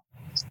ago.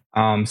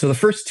 So the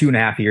first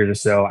 2.5 years or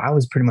so, I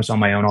was pretty much on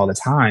my own all the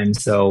time.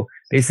 So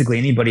basically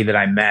anybody that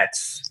I met,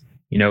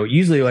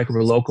 usually like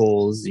we're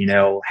locals,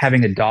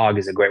 having a dog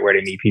is a great way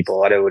to meet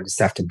people. I would just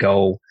have to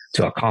go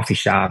to a coffee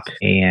shop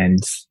and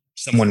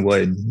someone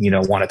would,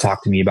 want to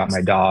talk to me about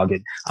my dog.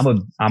 And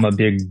I'm a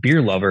big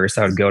beer lover.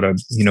 So I would go to,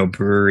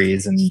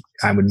 breweries, and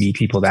I would meet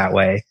people that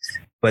way.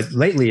 But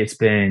lately it's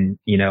been,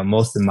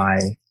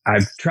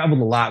 I've traveled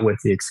a lot with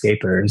the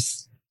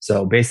Escapers.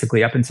 So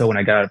basically up until when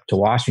I got up to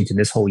Washington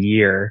this whole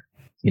year,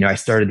 I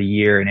started the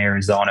year in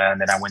Arizona,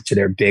 and then I went to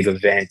their big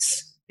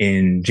events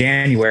in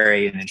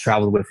January and then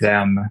traveled with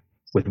them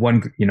with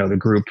one, the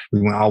group.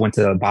 We all went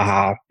to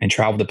Baja and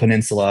traveled the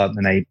peninsula,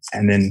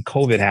 and then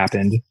COVID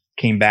happened,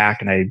 came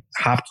back, and I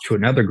hopped to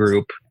another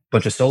group,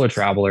 bunch of solo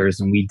travelers,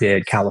 and we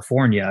did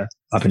California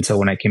up until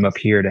when I came up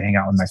here to hang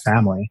out with my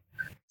family.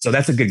 So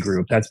that's a good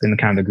group. That's been the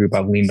kind of the group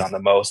I've leaned on the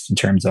most in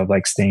terms of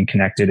like staying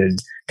connected and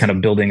kind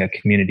of building a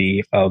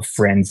community of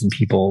friends and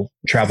people,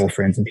 travel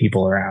friends and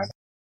people around.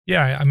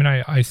 Yeah. I mean,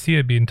 I see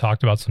it being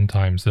talked about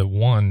sometimes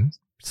that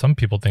some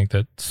people think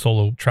that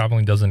solo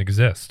traveling doesn't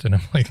exist. And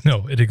I'm like,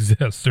 no, it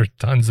exists. There's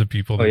tons of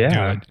people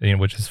that do it,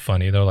 which is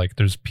funny. They're like,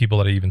 there's people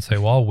that even say,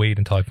 well, I'll wait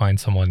until I find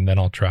someone and then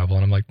I'll travel.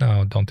 And I'm like,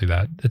 no, don't do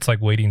that. It's like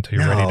waiting until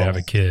you're ready to have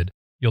a kid.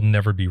 You'll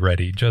never be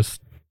ready.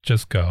 Just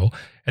go.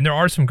 And there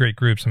are some great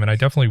groups. I mean, I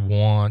definitely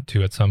want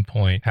to at some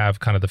point have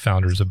kind of the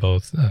founders of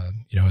both,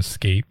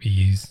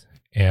 Escapees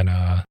and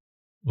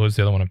what was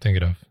the other one I'm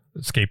thinking of?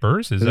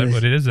 Escapers? Is that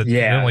what it is?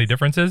 The only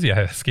difference is,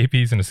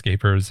 Escapees and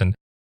Escapers. And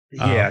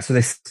so the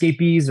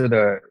Escapees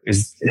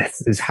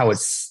is how it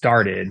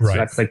started. Right. So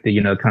that's like the,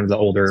 kind of the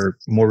older,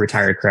 more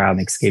retired crowd.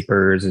 And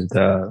Escapers is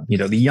the,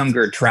 the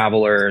younger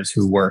travelers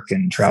who work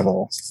and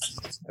travel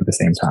at the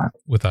same time.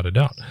 Without a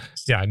doubt.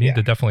 Yeah, I need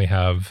to definitely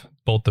have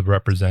both the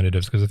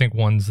representatives, because I think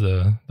one's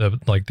the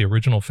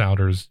original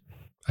founders.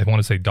 I want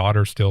to say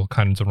daughter still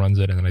kind of runs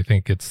it, and then I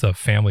think it's a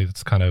family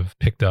that's kind of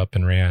picked up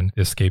and ran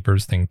the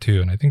Escapers thing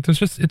too. And I think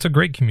it's a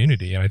great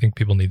community, and I think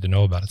people need to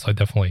know about it. So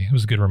it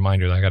was a good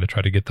reminder that I got to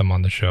try to get them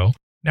on the show.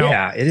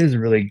 Now, it is it's a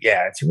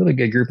really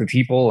good group of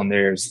people, and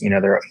there's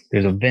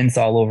there's events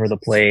all over the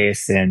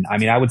place. And I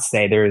mean, I would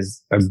say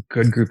there's a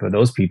good group of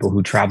those people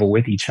who travel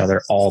with each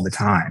other all the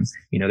time.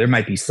 There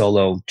might be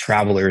solo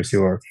travelers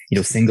who are,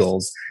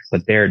 singles,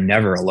 but they're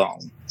never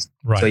alone.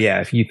 Right. So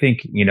if you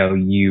think,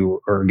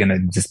 you are going to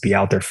just be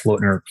out there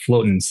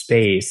floating in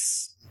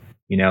space,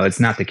 it's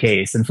not the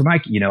case. And for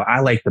Mike, I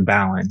like the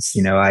balance.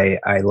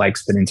 I like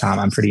spending time.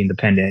 I'm pretty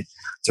independent.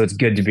 So it's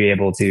good to be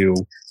able to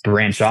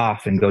branch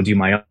off and go do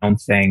my own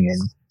thing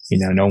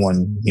no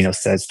one,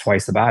 says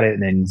twice about it.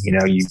 And then,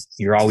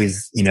 you're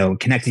always,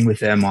 connecting with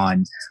them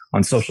on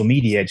social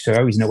media. So I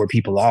always know where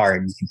people are,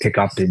 and you can pick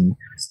up and,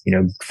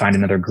 find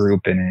another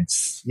group. And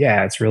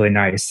it's really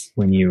nice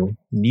when you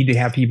need to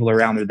have people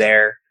around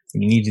there.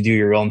 When you need to do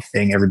your own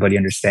thing, everybody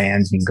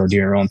understands. You can go do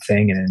your own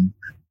thing and,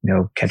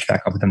 catch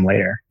back up with them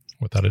later.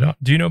 Without a doubt.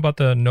 Do you know about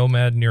the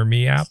Nomad Near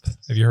Me app?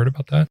 Have you heard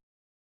about that?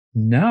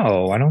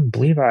 No, I don't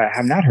believe I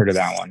have not heard of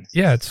that one.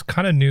 Yeah, it's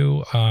kind of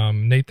new.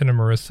 Nathan and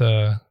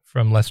Marissa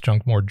from Less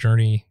Junk More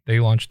Journey, they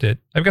launched it.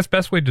 I guess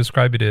best way to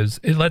describe it is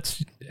it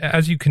lets,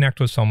 as you connect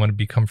with someone,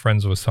 become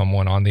friends with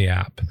someone on the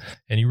app.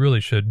 And you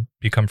really should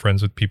become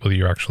friends with people that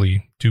you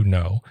actually do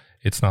know.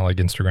 It's not like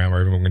Instagram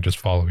where everyone can just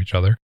follow each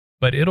other.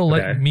 But it'll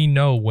let me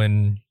know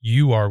when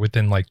you are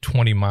within like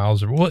 20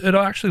 miles. It'll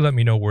actually let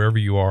me know wherever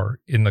you are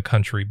in the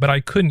country. But I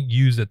couldn't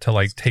use it to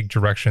like take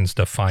directions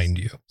to find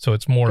you. So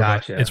it's more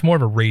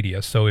of a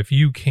radius. So if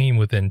you came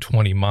within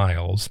 20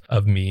 miles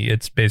of me,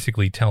 it's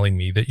basically telling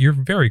me that you're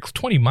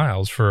 20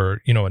 miles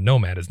for, a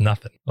nomad is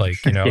nothing. Like,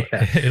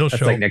 it'll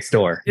show. Like next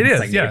door. It is,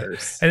 like yeah.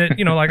 Neighbors. And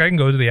like I can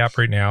go to the app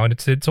right now, and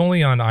it's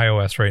only on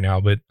iOS right now,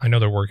 but I know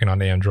they're working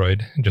on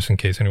Android, just in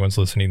case anyone's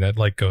listening that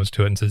like goes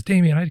to it and says,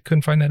 Damien, I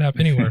couldn't find that app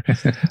anywhere.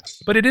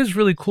 But it is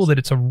really cool that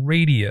it's a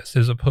radius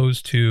as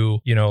opposed to,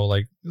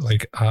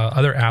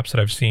 other apps that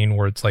I've seen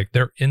where it's like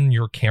they're in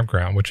your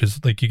campground, which is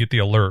like you get the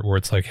alert where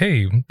it's like,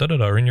 hey,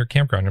 are in your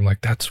campground. I'm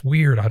like, that's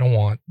weird. I don't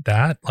want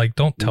that. Like,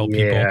 don't tell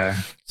people.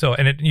 So,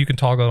 and you can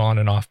toggle it on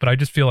and off, but I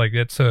just feel like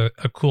it's a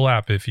cool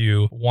app if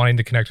you wanting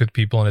to connect with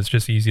people, and it's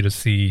just easy to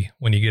see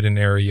when you get in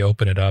an area, you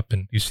open it up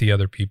and you see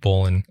other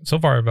people. And so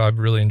far I've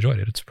really enjoyed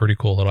it. It's a pretty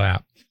cool little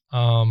app.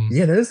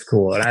 Yeah, that is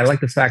cool. And I like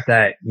the fact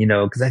that,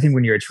 because I think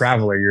when you're a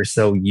traveler, you're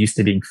so used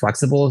to being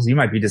flexible. So you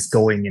might be just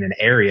going in an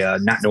area,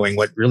 not knowing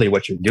what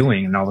you're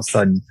doing. And all of a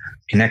sudden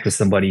connect with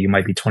somebody who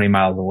might be 20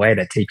 miles away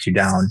that takes you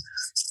down,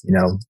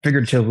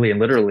 figuratively and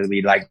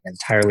literally like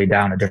entirely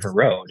down a different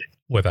road.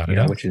 Without a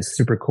doubt. Which is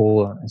super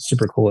cool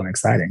and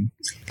exciting.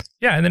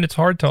 Yeah. And then it's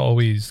hard to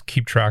always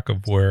keep track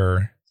of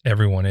where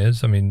everyone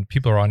is. I mean,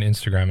 people are on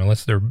Instagram,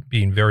 unless they're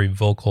being very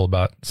vocal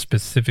about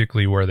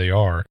specifically where they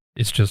are,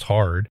 it's just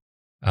hard.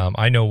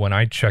 I know when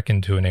I check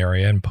into an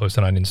area and post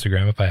it on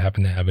Instagram, if I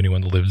happen to have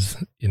anyone that lives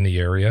in the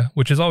area,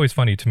 which is always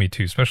funny to me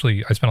too,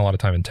 especially I spend a lot of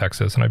time in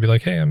Texas, and I'd be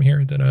like, hey, I'm here.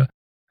 And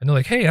they're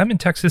like, hey, I'm in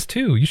Texas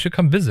too. You should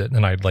come visit.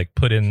 And I'd like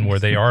put in where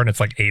they are, and it's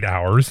like 8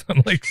 hours.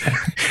 I'm like,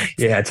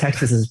 yeah,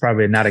 Texas is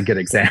probably not a good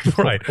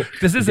example. Right.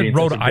 This isn't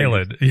Rhode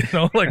Island,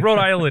 like Rhode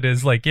Island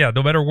is like, yeah,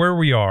 no matter where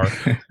we are,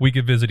 we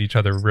could visit each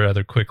other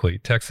rather quickly.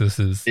 Texas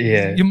is,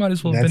 you might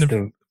as well have been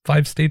in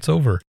 5 states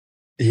over.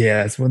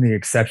 Yeah, it's one of the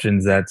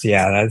exceptions that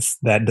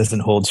doesn't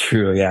hold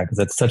true. Yeah, because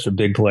that's such a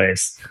big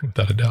place.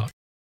 Without a doubt.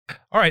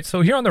 All right,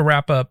 so here on the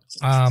wrap up,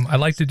 I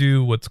like to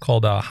do what's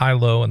called a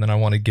high-low, and then I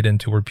want to get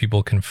into where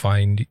people can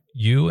find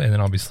you, and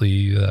then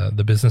obviously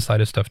the business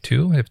side of stuff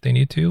too, if they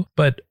need to.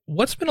 But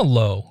what's been a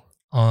low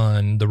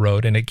on the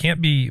road? And it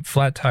can't be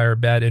flat tire,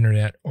 bad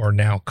internet, or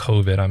now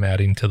COVID I'm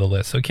adding to the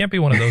list. So it can't be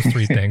one of those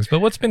 3 things.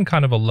 But what's been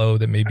kind of a low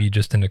that maybe you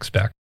just didn't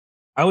expect?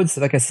 I would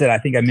say, like I said, I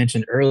think I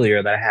mentioned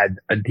earlier that I had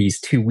these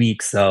 2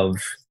 weeks of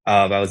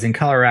I was in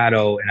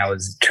Colorado and I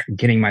was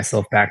getting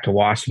myself back to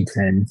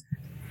Washington,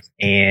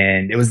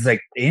 and it was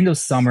like the end of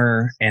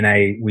summer, and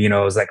I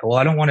was like, well,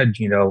 I don't want to,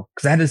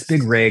 because I had this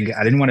big rig.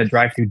 I didn't want to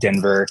drive through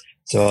Denver.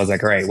 So I was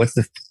like, all right, what's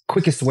the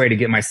quickest way to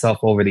get myself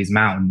over these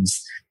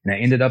mountains? And I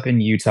ended up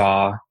in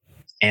Utah,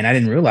 and I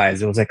didn't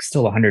realize it was like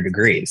still 100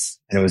 degrees,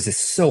 and it was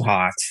just so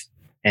hot.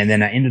 And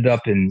then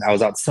I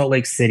was out Salt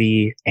Lake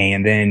City,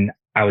 and then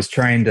I was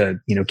trying to,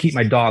 keep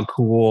my dog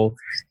cool,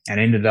 and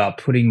ended up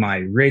putting my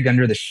rig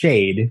under the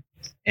shade,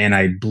 and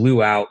I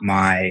blew out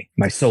my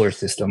solar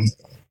system.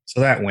 So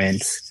that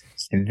went,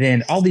 and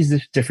then all these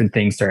different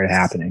things started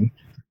happening.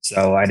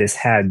 So I just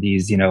had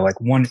these,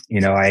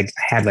 I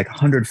had like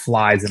 100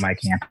 flies in my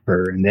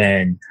camper, and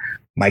then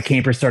my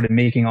camper started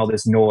making all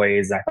this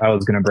noise. I thought it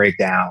was going to break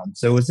down.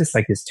 So it was just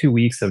like this 2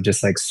 weeks of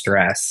just like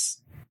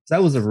stress. So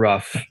that was a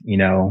rough,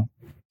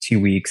 2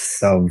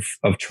 weeks of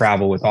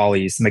travel with all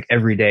these, like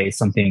every day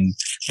something,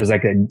 there's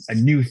like a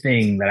new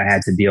thing that I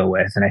had to deal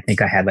with. And I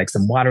think I had like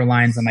some water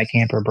lines on my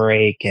camper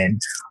break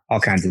and all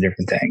kinds of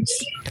different things.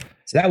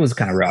 So that was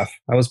kind of rough.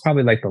 I was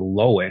probably like the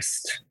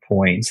lowest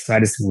point. So I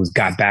just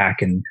got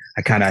back, and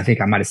I think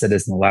I might have said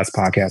this in the last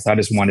podcast. I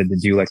just wanted to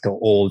do like the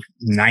old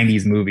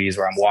 90s movies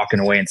where I'm walking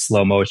away in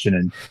slow motion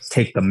and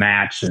take the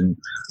match and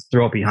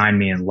throw it behind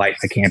me and light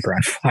the camper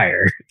on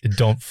fire.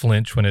 Don't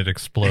flinch when it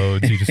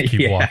explodes. You just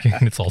keep walking.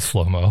 It's all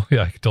slow-mo.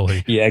 Yeah,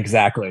 totally. Yeah,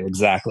 exactly.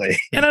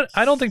 And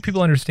I don't think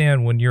people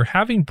understand when you're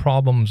having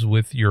problems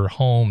with your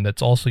home,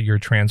 that's also your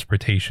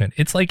transportation.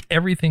 It's like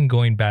everything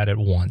going bad at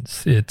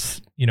once. It's,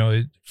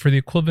 for the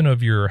equivalent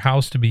of your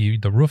house to be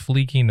the roof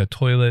leaking, the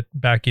toilet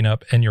backing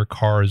up, and your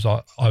car is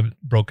all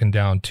broken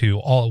down too,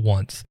 all at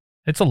once.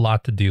 It's a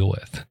lot to deal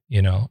with,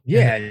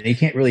 Yeah, and you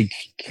can't really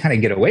kind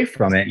of get away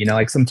from it.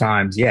 Like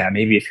sometimes, yeah,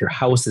 maybe if your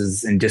house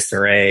is in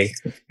disarray,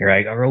 you're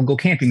like, oh, we'll go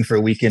camping for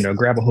a weekend or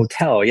grab a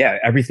hotel. Yeah,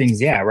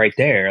 everything's, right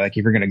there. Like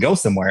if you're going to go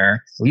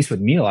somewhere, at least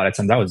with me, a lot of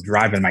times I was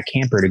driving my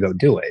camper to go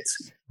do it.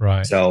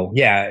 Right. So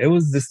yeah, it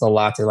was just a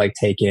lot to like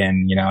take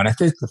in, and I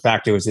think the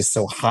fact it was just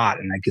so hot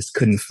and I just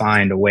couldn't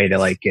find a way to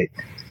like get,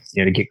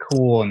 to get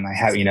cool. And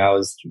I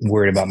was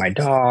worried about my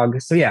dog.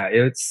 So yeah,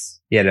 it's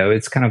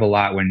kind of a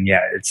lot when,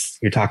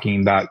 you're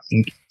talking about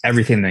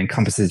everything that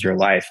encompasses your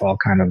life, all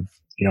kind of,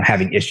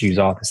 having issues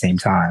all at the same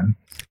time.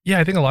 Yeah,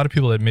 I think a lot of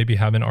people that maybe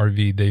have an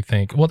RV, they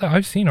think, well,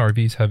 I've seen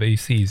RVs have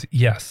ACs.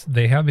 Yes,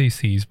 they have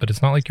ACs, but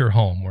it's not like your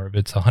home where if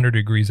it's 100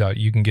 degrees out,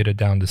 you can get it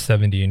down to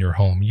 70 in your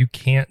home. You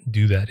can't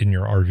do that in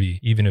your RV,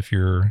 even if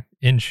you're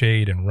in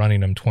shade and running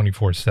them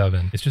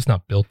 24/7. It's just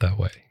not built that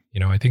way.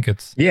 I think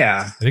it's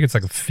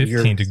like a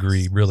 15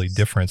 degree really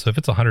difference. So if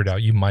it's 100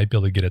 out, you might be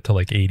able to get it to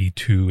like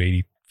 82,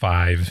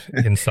 85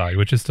 inside,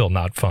 which is still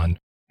not fun.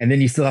 And then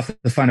you still have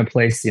to find a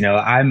place,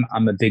 I'm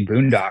a big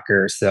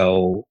boondocker.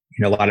 So,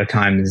 a lot of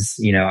times,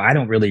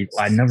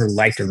 I never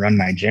like to run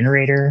my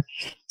generator.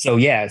 So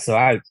so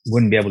I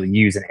wouldn't be able to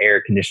use an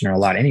air conditioner a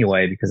lot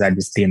anyway, because I'd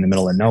just be in the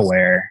middle of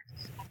nowhere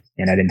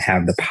and I didn't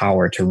have the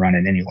power to run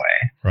it anyway.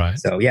 Right.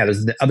 So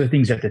there's the other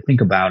things you have to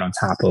think about on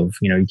top of,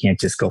 you can't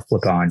just go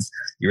flip on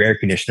your air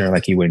conditioner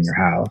like you would in your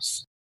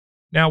house.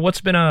 Now,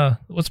 what's been a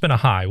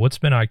high? What's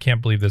been I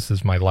can't believe this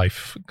is my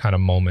life kind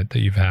of moment that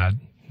you've had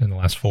in the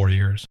last 4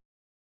 years?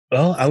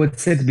 Well, I would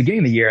say at the beginning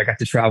of the year, I got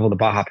to travel the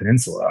Baja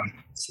Peninsula.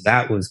 So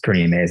that was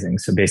pretty amazing.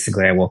 So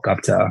basically I woke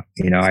up to,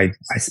 I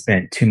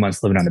spent 2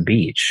 months living on the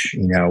beach.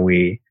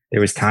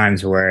 There was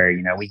times where,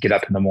 we get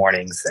up in the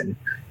mornings and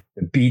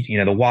the beach,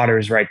 the water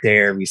is right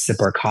there. We sip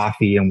our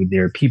coffee and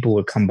there people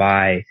would come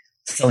by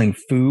selling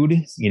food,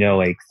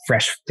 like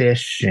fresh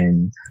fish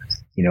and,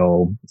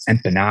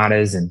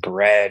 empanadas and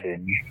bread.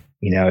 And,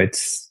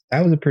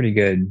 that was a pretty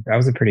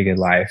good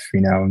life,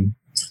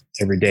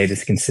 Every day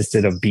just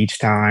consisted of beach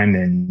time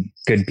and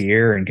good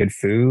beer and good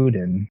food.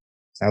 And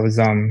that was,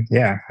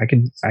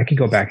 I could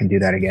go back and do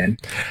that again.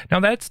 Now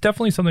that's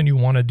definitely something you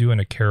want to do in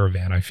a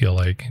caravan, I feel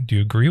like. Do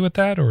you agree with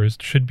that? Or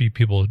should be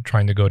people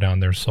trying to go down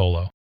there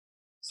solo?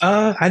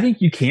 I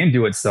think you can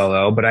do it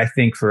solo, but I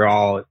think for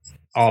all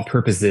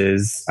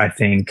purposes, I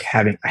think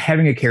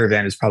having a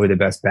caravan is probably the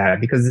best bet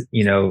because,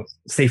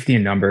 safety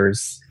in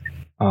numbers.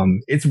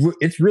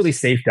 It's really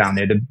safe down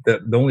there.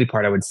 The only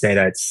part I would say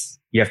that's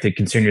you have to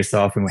concern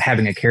yourself and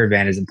having a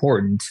caravan is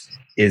important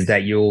is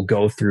that you'll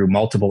go through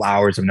multiple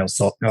hours of no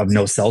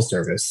cell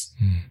service.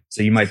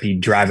 So you might be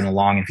driving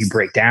along. And if you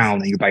break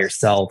down and you're by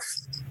yourself,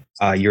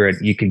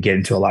 you could get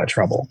into a lot of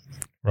trouble.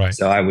 Right.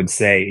 So I would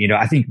say,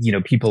 I think,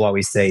 people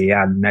always say,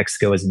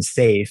 Mexico isn't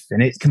safe,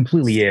 and it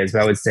completely is.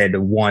 But I would say the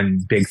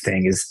one big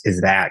thing is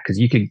that because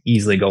you could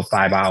easily go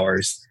 5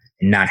 hours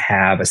and not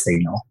have a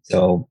signal.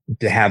 So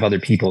to have other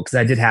people, because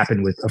that did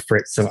happen with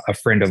a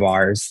friend of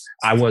ours.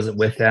 I wasn't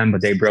with them,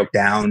 but they broke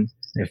down.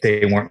 If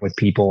they weren't with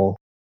people,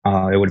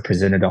 it would have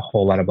presented a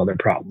whole lot of other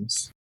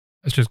problems.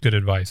 That's just good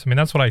advice. I mean,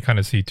 that's what I kind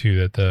of see too,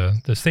 that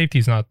the safety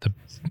is not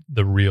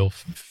the real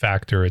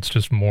factor. It's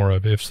just more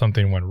of if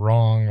something went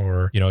wrong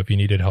or, if you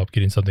needed help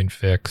getting something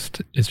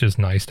fixed, it's just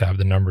nice to have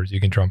the numbers. You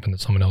can jump into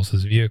someone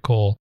else's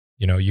vehicle.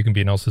 You can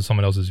be in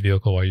someone else's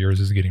vehicle while yours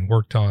is getting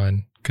worked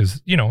on.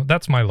 Because,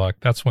 that's my luck.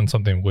 That's when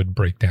something would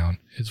break down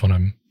is when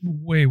I'm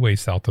way, way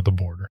south of the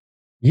border.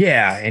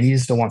 Yeah. And you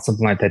just don't want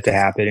something like that to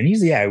happen. And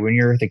usually, when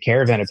you're with a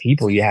caravan of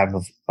people, you have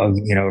a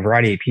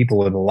variety of people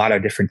with a lot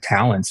of different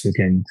talents who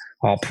can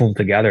all pull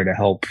together to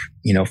help,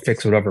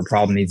 fix whatever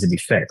problem needs to be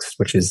fixed,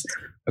 which is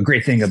a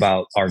great thing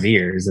about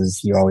RVers is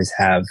you always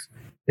have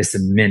this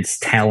immense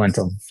talent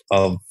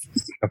of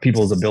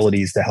people's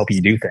abilities to help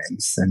you do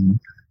things. And,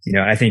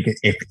 I think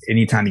if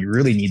anytime you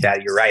really need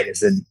that, you're right,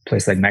 is in a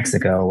place like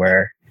Mexico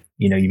where,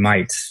 you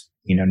might,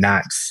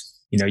 not,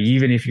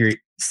 even if you're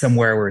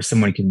somewhere where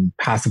someone can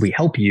possibly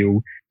help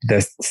you,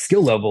 the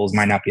skill levels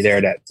might not be there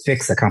to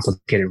fix a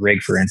complicated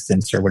rig, for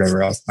instance, or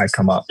whatever else might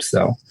come up.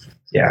 So,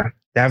 yeah,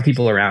 to have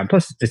people around.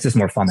 Plus, it's just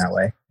more fun that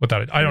way.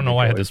 Without it, I don't know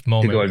why I had this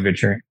moment. To go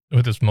adventuring.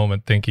 With this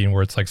moment thinking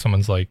where it's like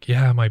someone's like,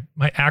 yeah, my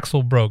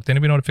axle broke. Did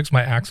anybody know how to fix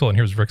my axle? And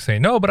here's Rick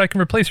saying, no, but I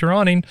can replace your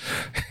awning.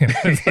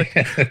 It's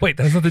like, wait,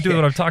 that has nothing to do with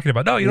what I'm talking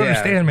about. No, you don't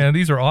understand, man.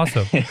 These are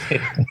awesome.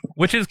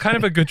 Which is kind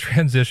of a good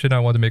transition. I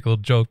wanted to make a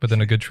little joke, but then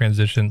a good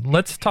transition.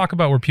 Let's talk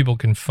about where people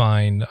can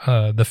find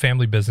the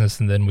family business,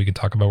 and then we can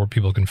talk about where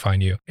people can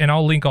find you. And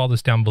I'll link all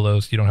this down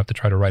below so you don't have to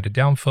try to write it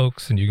down,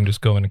 folks, and you can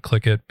just go in and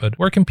click it. But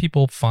where can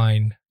people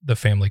find the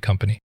family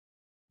company?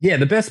 Yeah,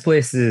 the best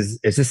place is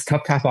just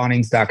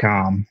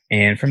toughtopAwnings.com.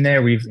 And from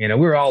there,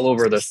 we're all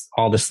over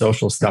all the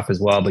social stuff as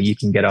well, but you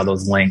can get all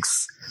those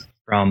links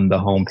from the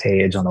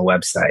homepage on the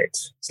website.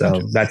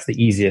 So that's the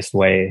easiest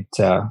way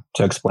to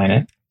explain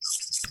it.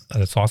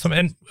 That's awesome.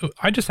 And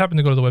I just happened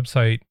to go to the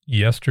website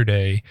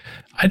yesterday.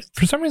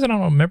 For some reason, I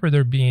don't remember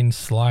there being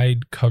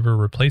slide cover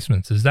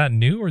replacements. Is that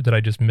new or did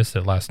I just miss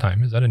it last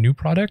time? Is that a new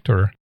product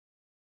or?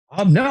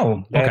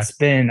 No, that's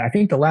been, I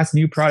think the last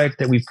new product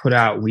that we put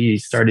out, we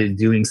started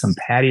doing some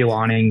patio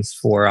awnings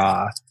for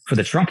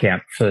the truck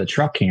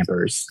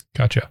campers.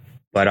 Gotcha.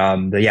 But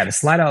the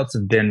slide outs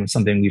have been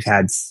something we've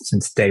had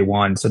since day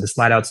one. So the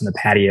slide outs and the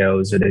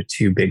patios are the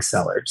two big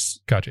sellers.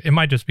 Gotcha. It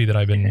might just be that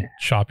I've been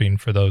shopping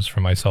for those for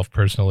myself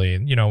personally.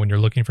 You know, when you're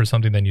looking for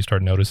something, then you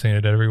start noticing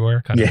it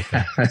everywhere. Kind of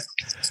thing.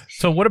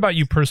 So what about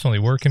you personally?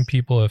 Where can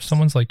people, if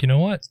someone's like, you know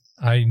what,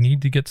 I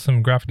need to get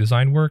some graphic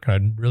design work and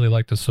I'd really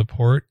like to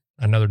support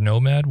another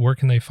nomad, where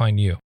can they find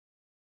you?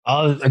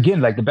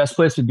 Again, like the best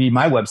place would be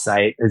my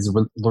website is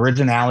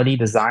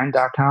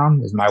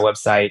originalitydesign.com is my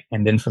website.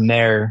 And then from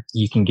there,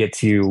 you can get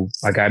to,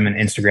 like, I'm on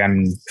Instagram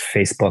and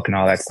Facebook and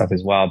all that stuff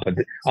as well. But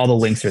all the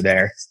links are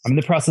there. I'm in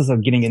the process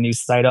of getting a new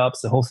site up.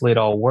 So hopefully it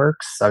all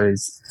works. I've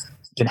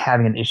been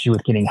having an issue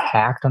with getting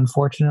hacked,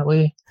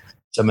 unfortunately.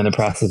 So I'm in the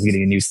process of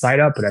getting a new site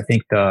up, but I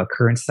think the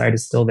current site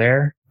is still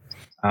there.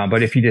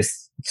 But if you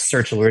just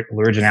search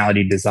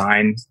Originality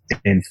Design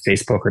in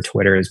Facebook or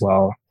Twitter as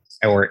well,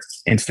 or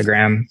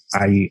Instagram,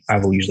 I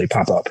will usually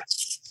pop up.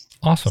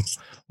 Awesome.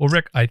 Well,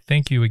 Rick, I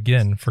thank you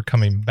again for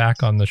coming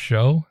back on the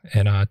show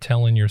and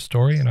telling your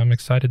story, and I'm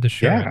excited to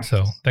share it.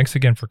 So thanks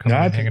again for coming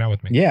and hanging out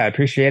with me. Yeah, I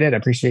appreciate it. I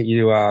appreciate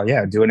you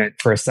doing it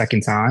for a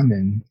second time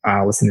and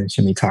listening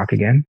to me talk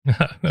again.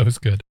 That was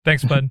good.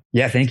 Thanks, bud.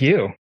 Yeah, thank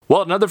you.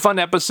 Well, another fun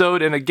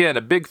episode, and again,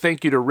 a big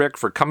thank you to Rick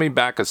for coming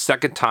back a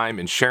second time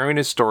and sharing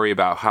his story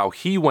about how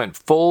he went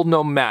full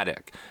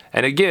nomadic.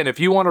 And again, if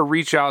you want to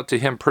reach out to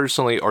him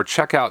personally or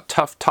check out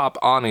Tough Top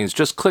Awnings,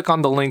 just click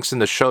on the links in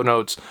the show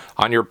notes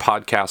on your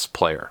podcast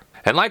player.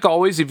 And like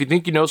always, if you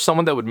think you know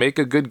someone that would make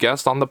a good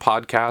guest on the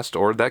podcast,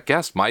 or that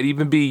guest might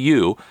even be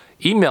you,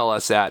 email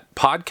us at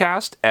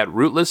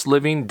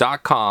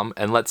podcast@rootlessliving.com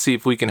and let's see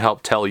if we can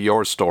help tell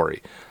your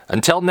story.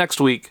 Until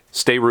next week,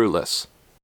 stay rootless.